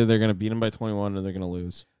think either they're gonna beat them by 21 or they're gonna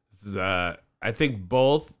lose. This is, I think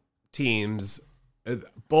both teams,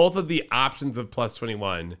 both of the options of plus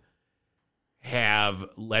 21 have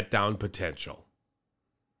letdown potential.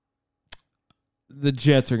 The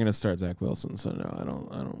Jets are going to start Zach Wilson, so no,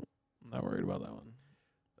 I'm not worried about that one.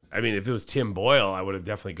 I mean, if it was Tim Boyle, I would have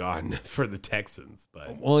definitely gone for the Texans.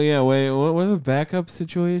 But well, yeah. Wait, what are the backup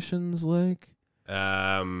situations like?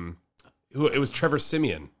 It was Trevor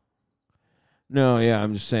Siemian. No, yeah,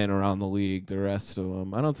 I'm just saying around the league, the rest of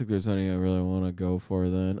them. I don't think there's any I really want to go for.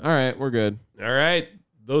 Then, all right, we're good. All right,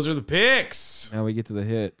 those are the picks. Now we get to the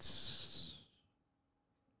hits.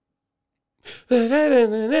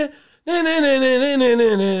 Dave,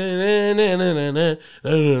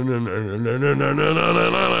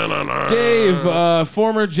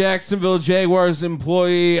 former Jacksonville Jaguars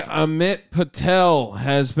employee Amit Patel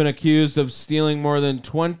has been accused of stealing more than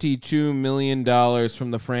 $22 million from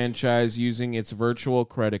the franchise using its virtual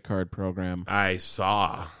credit card program. I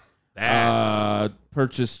saw that.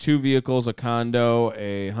 Purchased 2 vehicles, a condo,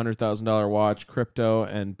 a $100,000 watch, crypto,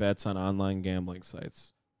 and bets on online gambling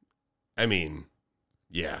sites. I mean,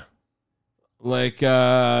 yeah. Like,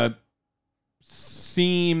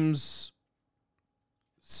 seems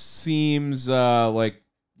like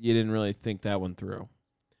you didn't really think that one through.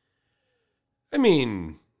 I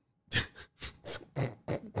mean,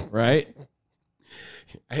 right?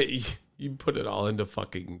 You put it all into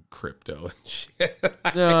fucking crypto and shit.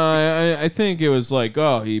 No, I think it was like,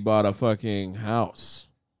 oh, he bought a fucking house.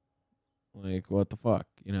 Like, what the fuck,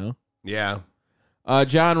 you know? Yeah.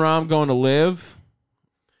 John Rahm going to live.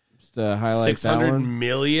 Just to highlight 600 that one.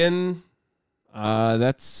 million?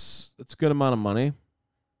 That's a good amount of money.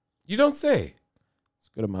 You don't say. It's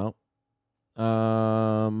a good amount.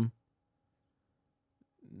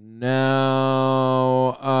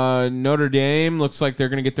 Now, Notre Dame looks like they're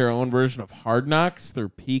going to get their own version of Hard Knocks. Their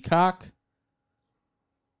Peacock.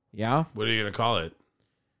 Yeah. What are you going to call it?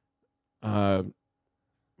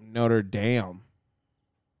 Notre Dame.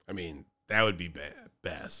 I mean, that would be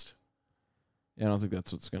best. Yeah, I don't think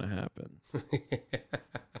that's what's going to happen.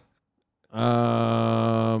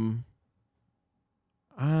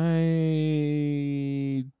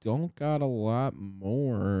 I don't got a lot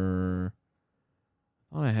more.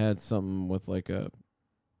 I thought I had something with like a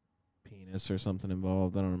penis or something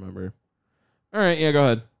involved. I don't remember. All right, yeah, go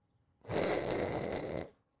ahead.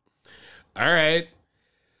 All right.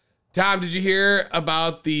 Tom, did you hear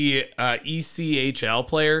about the ECHL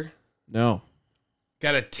player? No.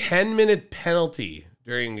 Got a 10-minute penalty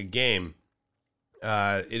during a game.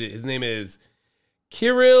 His name is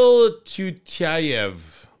Kirill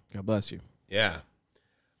Tutyayev. God bless you. Yeah.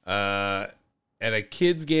 At a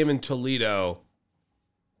kids game in Toledo,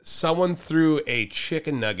 someone threw a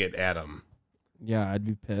chicken nugget at him. Yeah, I'd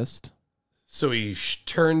be pissed. So he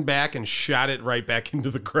turned back and shot it right back into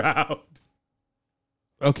the crowd.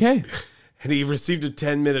 Okay. And he received a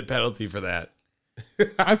 10-minute penalty for that.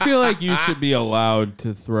 I feel like you should be allowed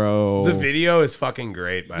to throw. The video is fucking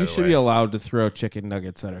great, by the way. You should be allowed to throw chicken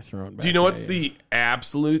nuggets that are thrown back. Do you know what's the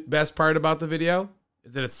absolute best part about the video?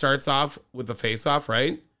 Is that it starts off with the face-off,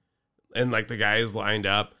 right? And like the guy is lined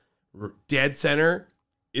up. Dead center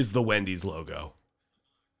is the Wendy's logo.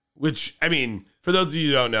 Which, I mean, for those of you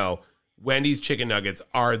who don't know, Wendy's chicken nuggets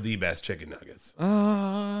are the best chicken nuggets.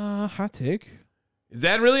 Hot take. Is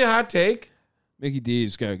that really a hot take? Mickey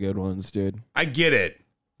D's got good ones, dude. I get it,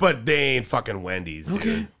 but they ain't fucking Wendy's,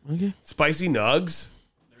 dude. Okay. Spicy nugs?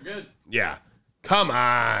 They're good. Yeah. Come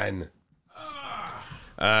on.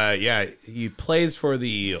 Yeah, he plays for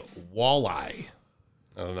the Walleye.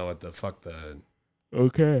 I don't know what the fuck the...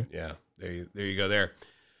 Okay. Yeah, there you go there.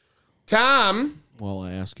 Tom. Well,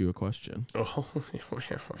 I ask you a question. Oh.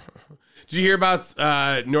 Did you hear about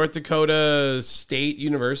North Dakota State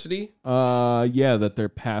University? Yeah, that their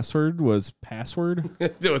password was password.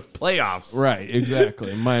 It was playoffs. Right,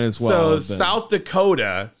 exactly. Might as well. So South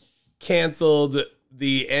Dakota canceled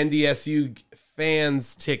the NDSU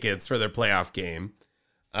fans' tickets for their playoff game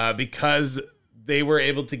because they were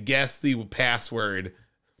able to guess the password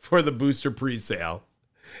for the booster presale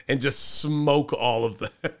and just smoke all of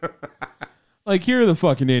them. Like, you're the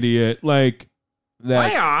fucking idiot. Like,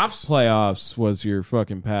 that Playoffs was your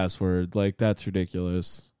fucking password. Like, that's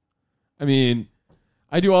ridiculous. I mean,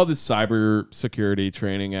 I do all this cyber security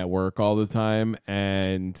training at work all the time,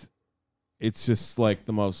 and it's just like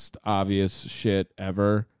the most obvious shit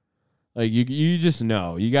ever. Like, you just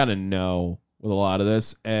know. You got to know with a lot of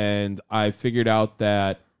this. And I figured out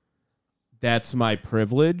that that's my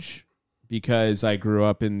privilege because I grew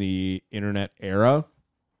up in the internet era,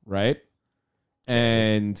 right?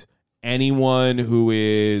 And anyone who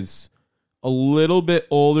is a little bit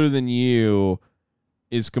older than you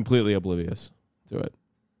is completely oblivious to it.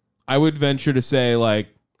 I would venture to say, like,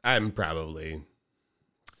 I'm probably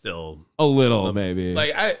still a little, maybe.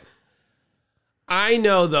 like I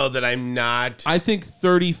know though that I'm not. I think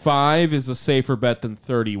 35 is a safer bet than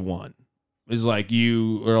 31. Is like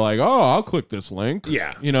you are like, oh, I'll click this link.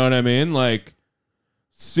 Yeah, you know what I mean? Like,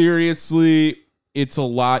 seriously, it's a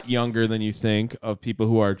lot younger than you think of people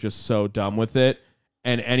who are just so dumb with it.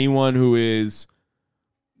 And anyone who is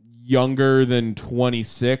younger than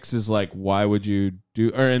 26 is like, why would you do,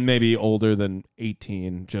 or and maybe older than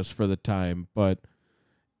 18 just for the time. But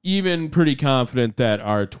even pretty confident that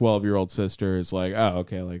our 12-year-old sister is like, oh,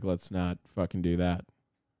 okay, like, let's not fucking do that.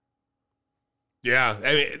 Yeah,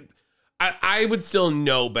 I mean, I would still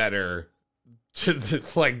know better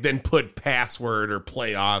than put password or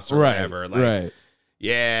playoffs or whatever. Like, right.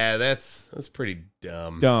 Yeah, that's pretty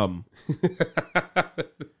dumb. Dumb.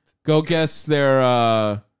 Go guess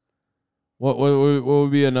their what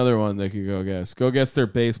would be another one they could go guess? Go guess their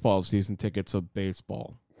baseball season tickets of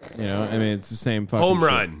baseball. You know, I mean, it's the same fucking home shit.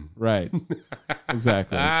 run. Right.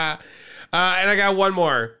 Exactly. And I got one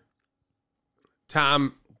more.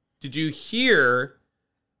 Tom, did you hear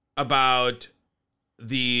about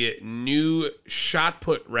the new shot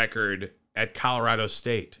put record at Colorado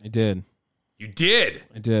State? I did. You did?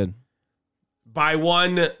 I did. By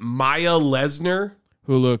one Maya Lesnar.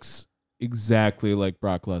 Who looks exactly like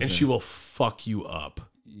Brock Lesnar. And she will fuck you up.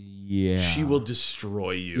 Yeah. She will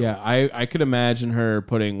destroy you. Yeah, I could imagine her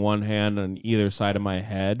putting one hand on either side of my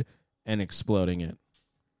head and exploding it.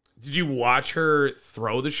 Did you watch her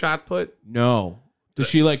throw the shot put? No. Does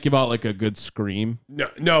she like give out like a good scream?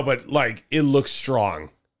 No, but like it looks strong.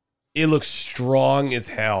 It looks strong as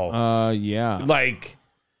hell. Yeah. Like,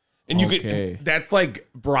 and you could. That's like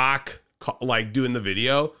Brock like doing the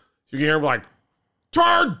video. You can hear him like,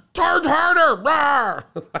 turn harder.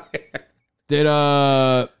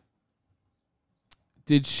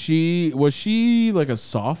 Was she like a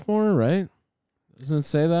sophomore, right? Doesn't it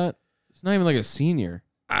say that? It's not even like a senior.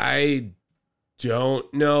 I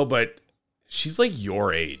don't know, but she's like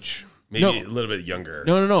your age. Maybe a little bit younger.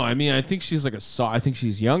 No. I mean, I think she's like I think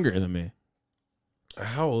she's younger than me.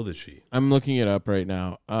 How old is she? I'm looking it up right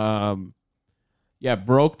now. Yeah,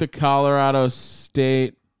 broke the Colorado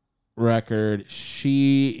State record.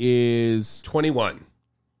 She is 21.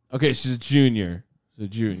 Okay, she's a junior.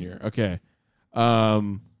 Okay.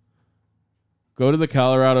 Go to the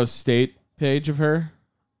Colorado State page of her.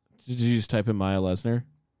 Did you just type in Maya Lesnar?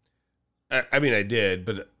 I mean, I did,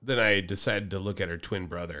 but then I decided to look at her twin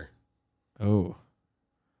brother. Oh.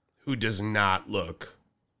 Who does not look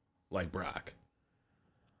like Brock.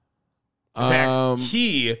 In fact,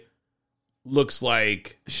 he looks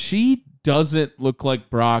like... She doesn't look like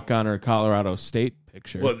Brock on her Colorado State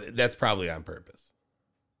picture. Well, that's probably on purpose.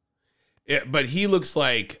 Yeah, but he looks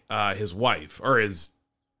like his wife, or his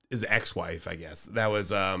ex-wife, I guess. That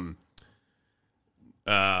was,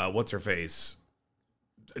 what's her face?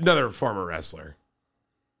 Another former wrestler.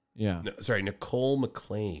 Yeah. No, sorry, Nicole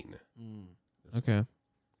McLean. Okay.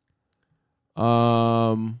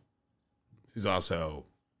 Who's also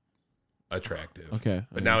attractive. Okay.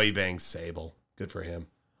 But now he bangs Sable. Good for him.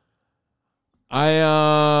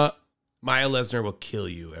 Maya Lesnar will kill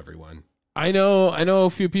you, everyone. I know a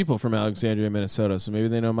few people from Alexandria, Minnesota, so maybe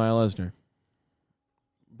they know Maya Lesnar.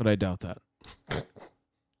 But I doubt that.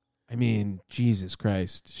 I mean, Jesus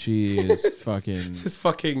Christ. She is fucking This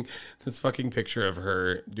fucking picture of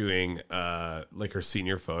her doing like her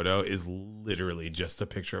senior photo is literally just a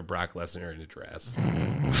picture of Brock Lesnar in a dress.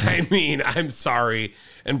 I mean, I'm sorry.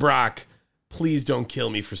 And Brock, please don't kill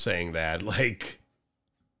me for saying that. Like,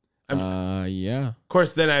 yeah. Of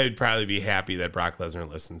course, then I would probably be happy that Brock Lesnar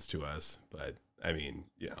listens to us. But I mean,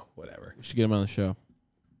 you know, whatever. We should get him on the show.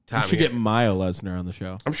 Tommy, We should get Maya Lesnar on the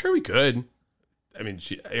show. I'm sure we could. I mean,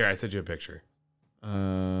 here, I sent you a picture.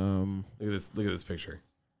 Look at this picture.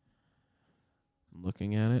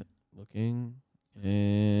 Looking at it.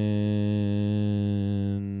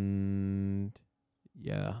 And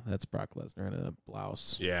yeah, that's Brock Lesnar in a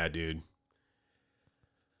blouse. Yeah, dude.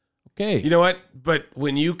 Okay. You know what? But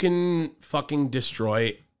when you can fucking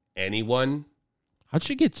destroy anyone. How'd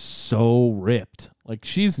she get so ripped? Like,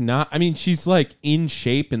 she's not, I mean, she's like in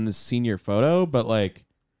shape in the senior photo, but like,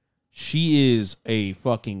 she is a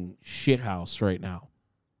fucking shithouse right now.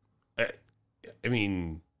 I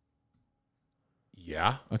mean,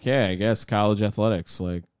 yeah. Okay, I guess college athletics.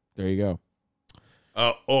 Like, there you go.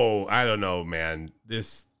 I don't know, man.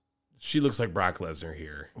 She looks like Brock Lesnar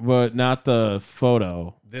here, But not the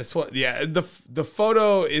photo. This one, yeah. The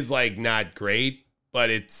photo is like not great, but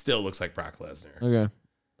it still looks like Brock Lesnar. Okay.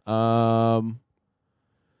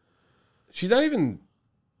 She's not even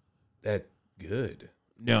that good.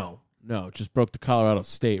 No, just broke the Colorado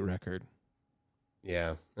State record.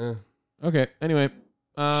 Yeah. Okay, anyway.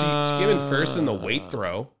 She came in first in the weight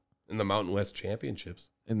throw in the Mountain West Championships.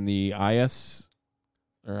 In the IS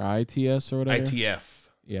or ITS or whatever? ITF.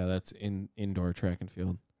 Yeah, that's indoor track and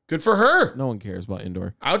field. Good for her. No one cares about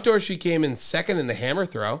indoor. Outdoor, she came in second in the hammer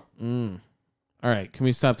throw. All right, can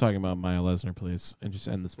we stop talking about Maya Lesnar, please, and just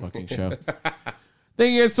end this fucking show?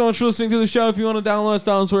 Thank you guys so much for listening to the show. If you want to download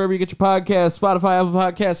us wherever you get your podcasts, Spotify, Apple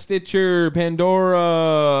Podcasts, Stitcher,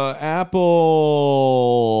 Pandora,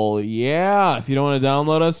 Apple. Yeah, if you don't want to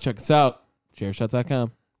download us, check us out.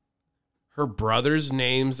 Chairshot.com. Her brothers'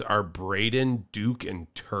 names are Braden, Duke, and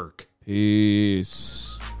Turk.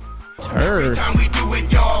 Peace. Every Turk. time we do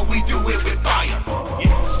it, y'all, we do it with fire.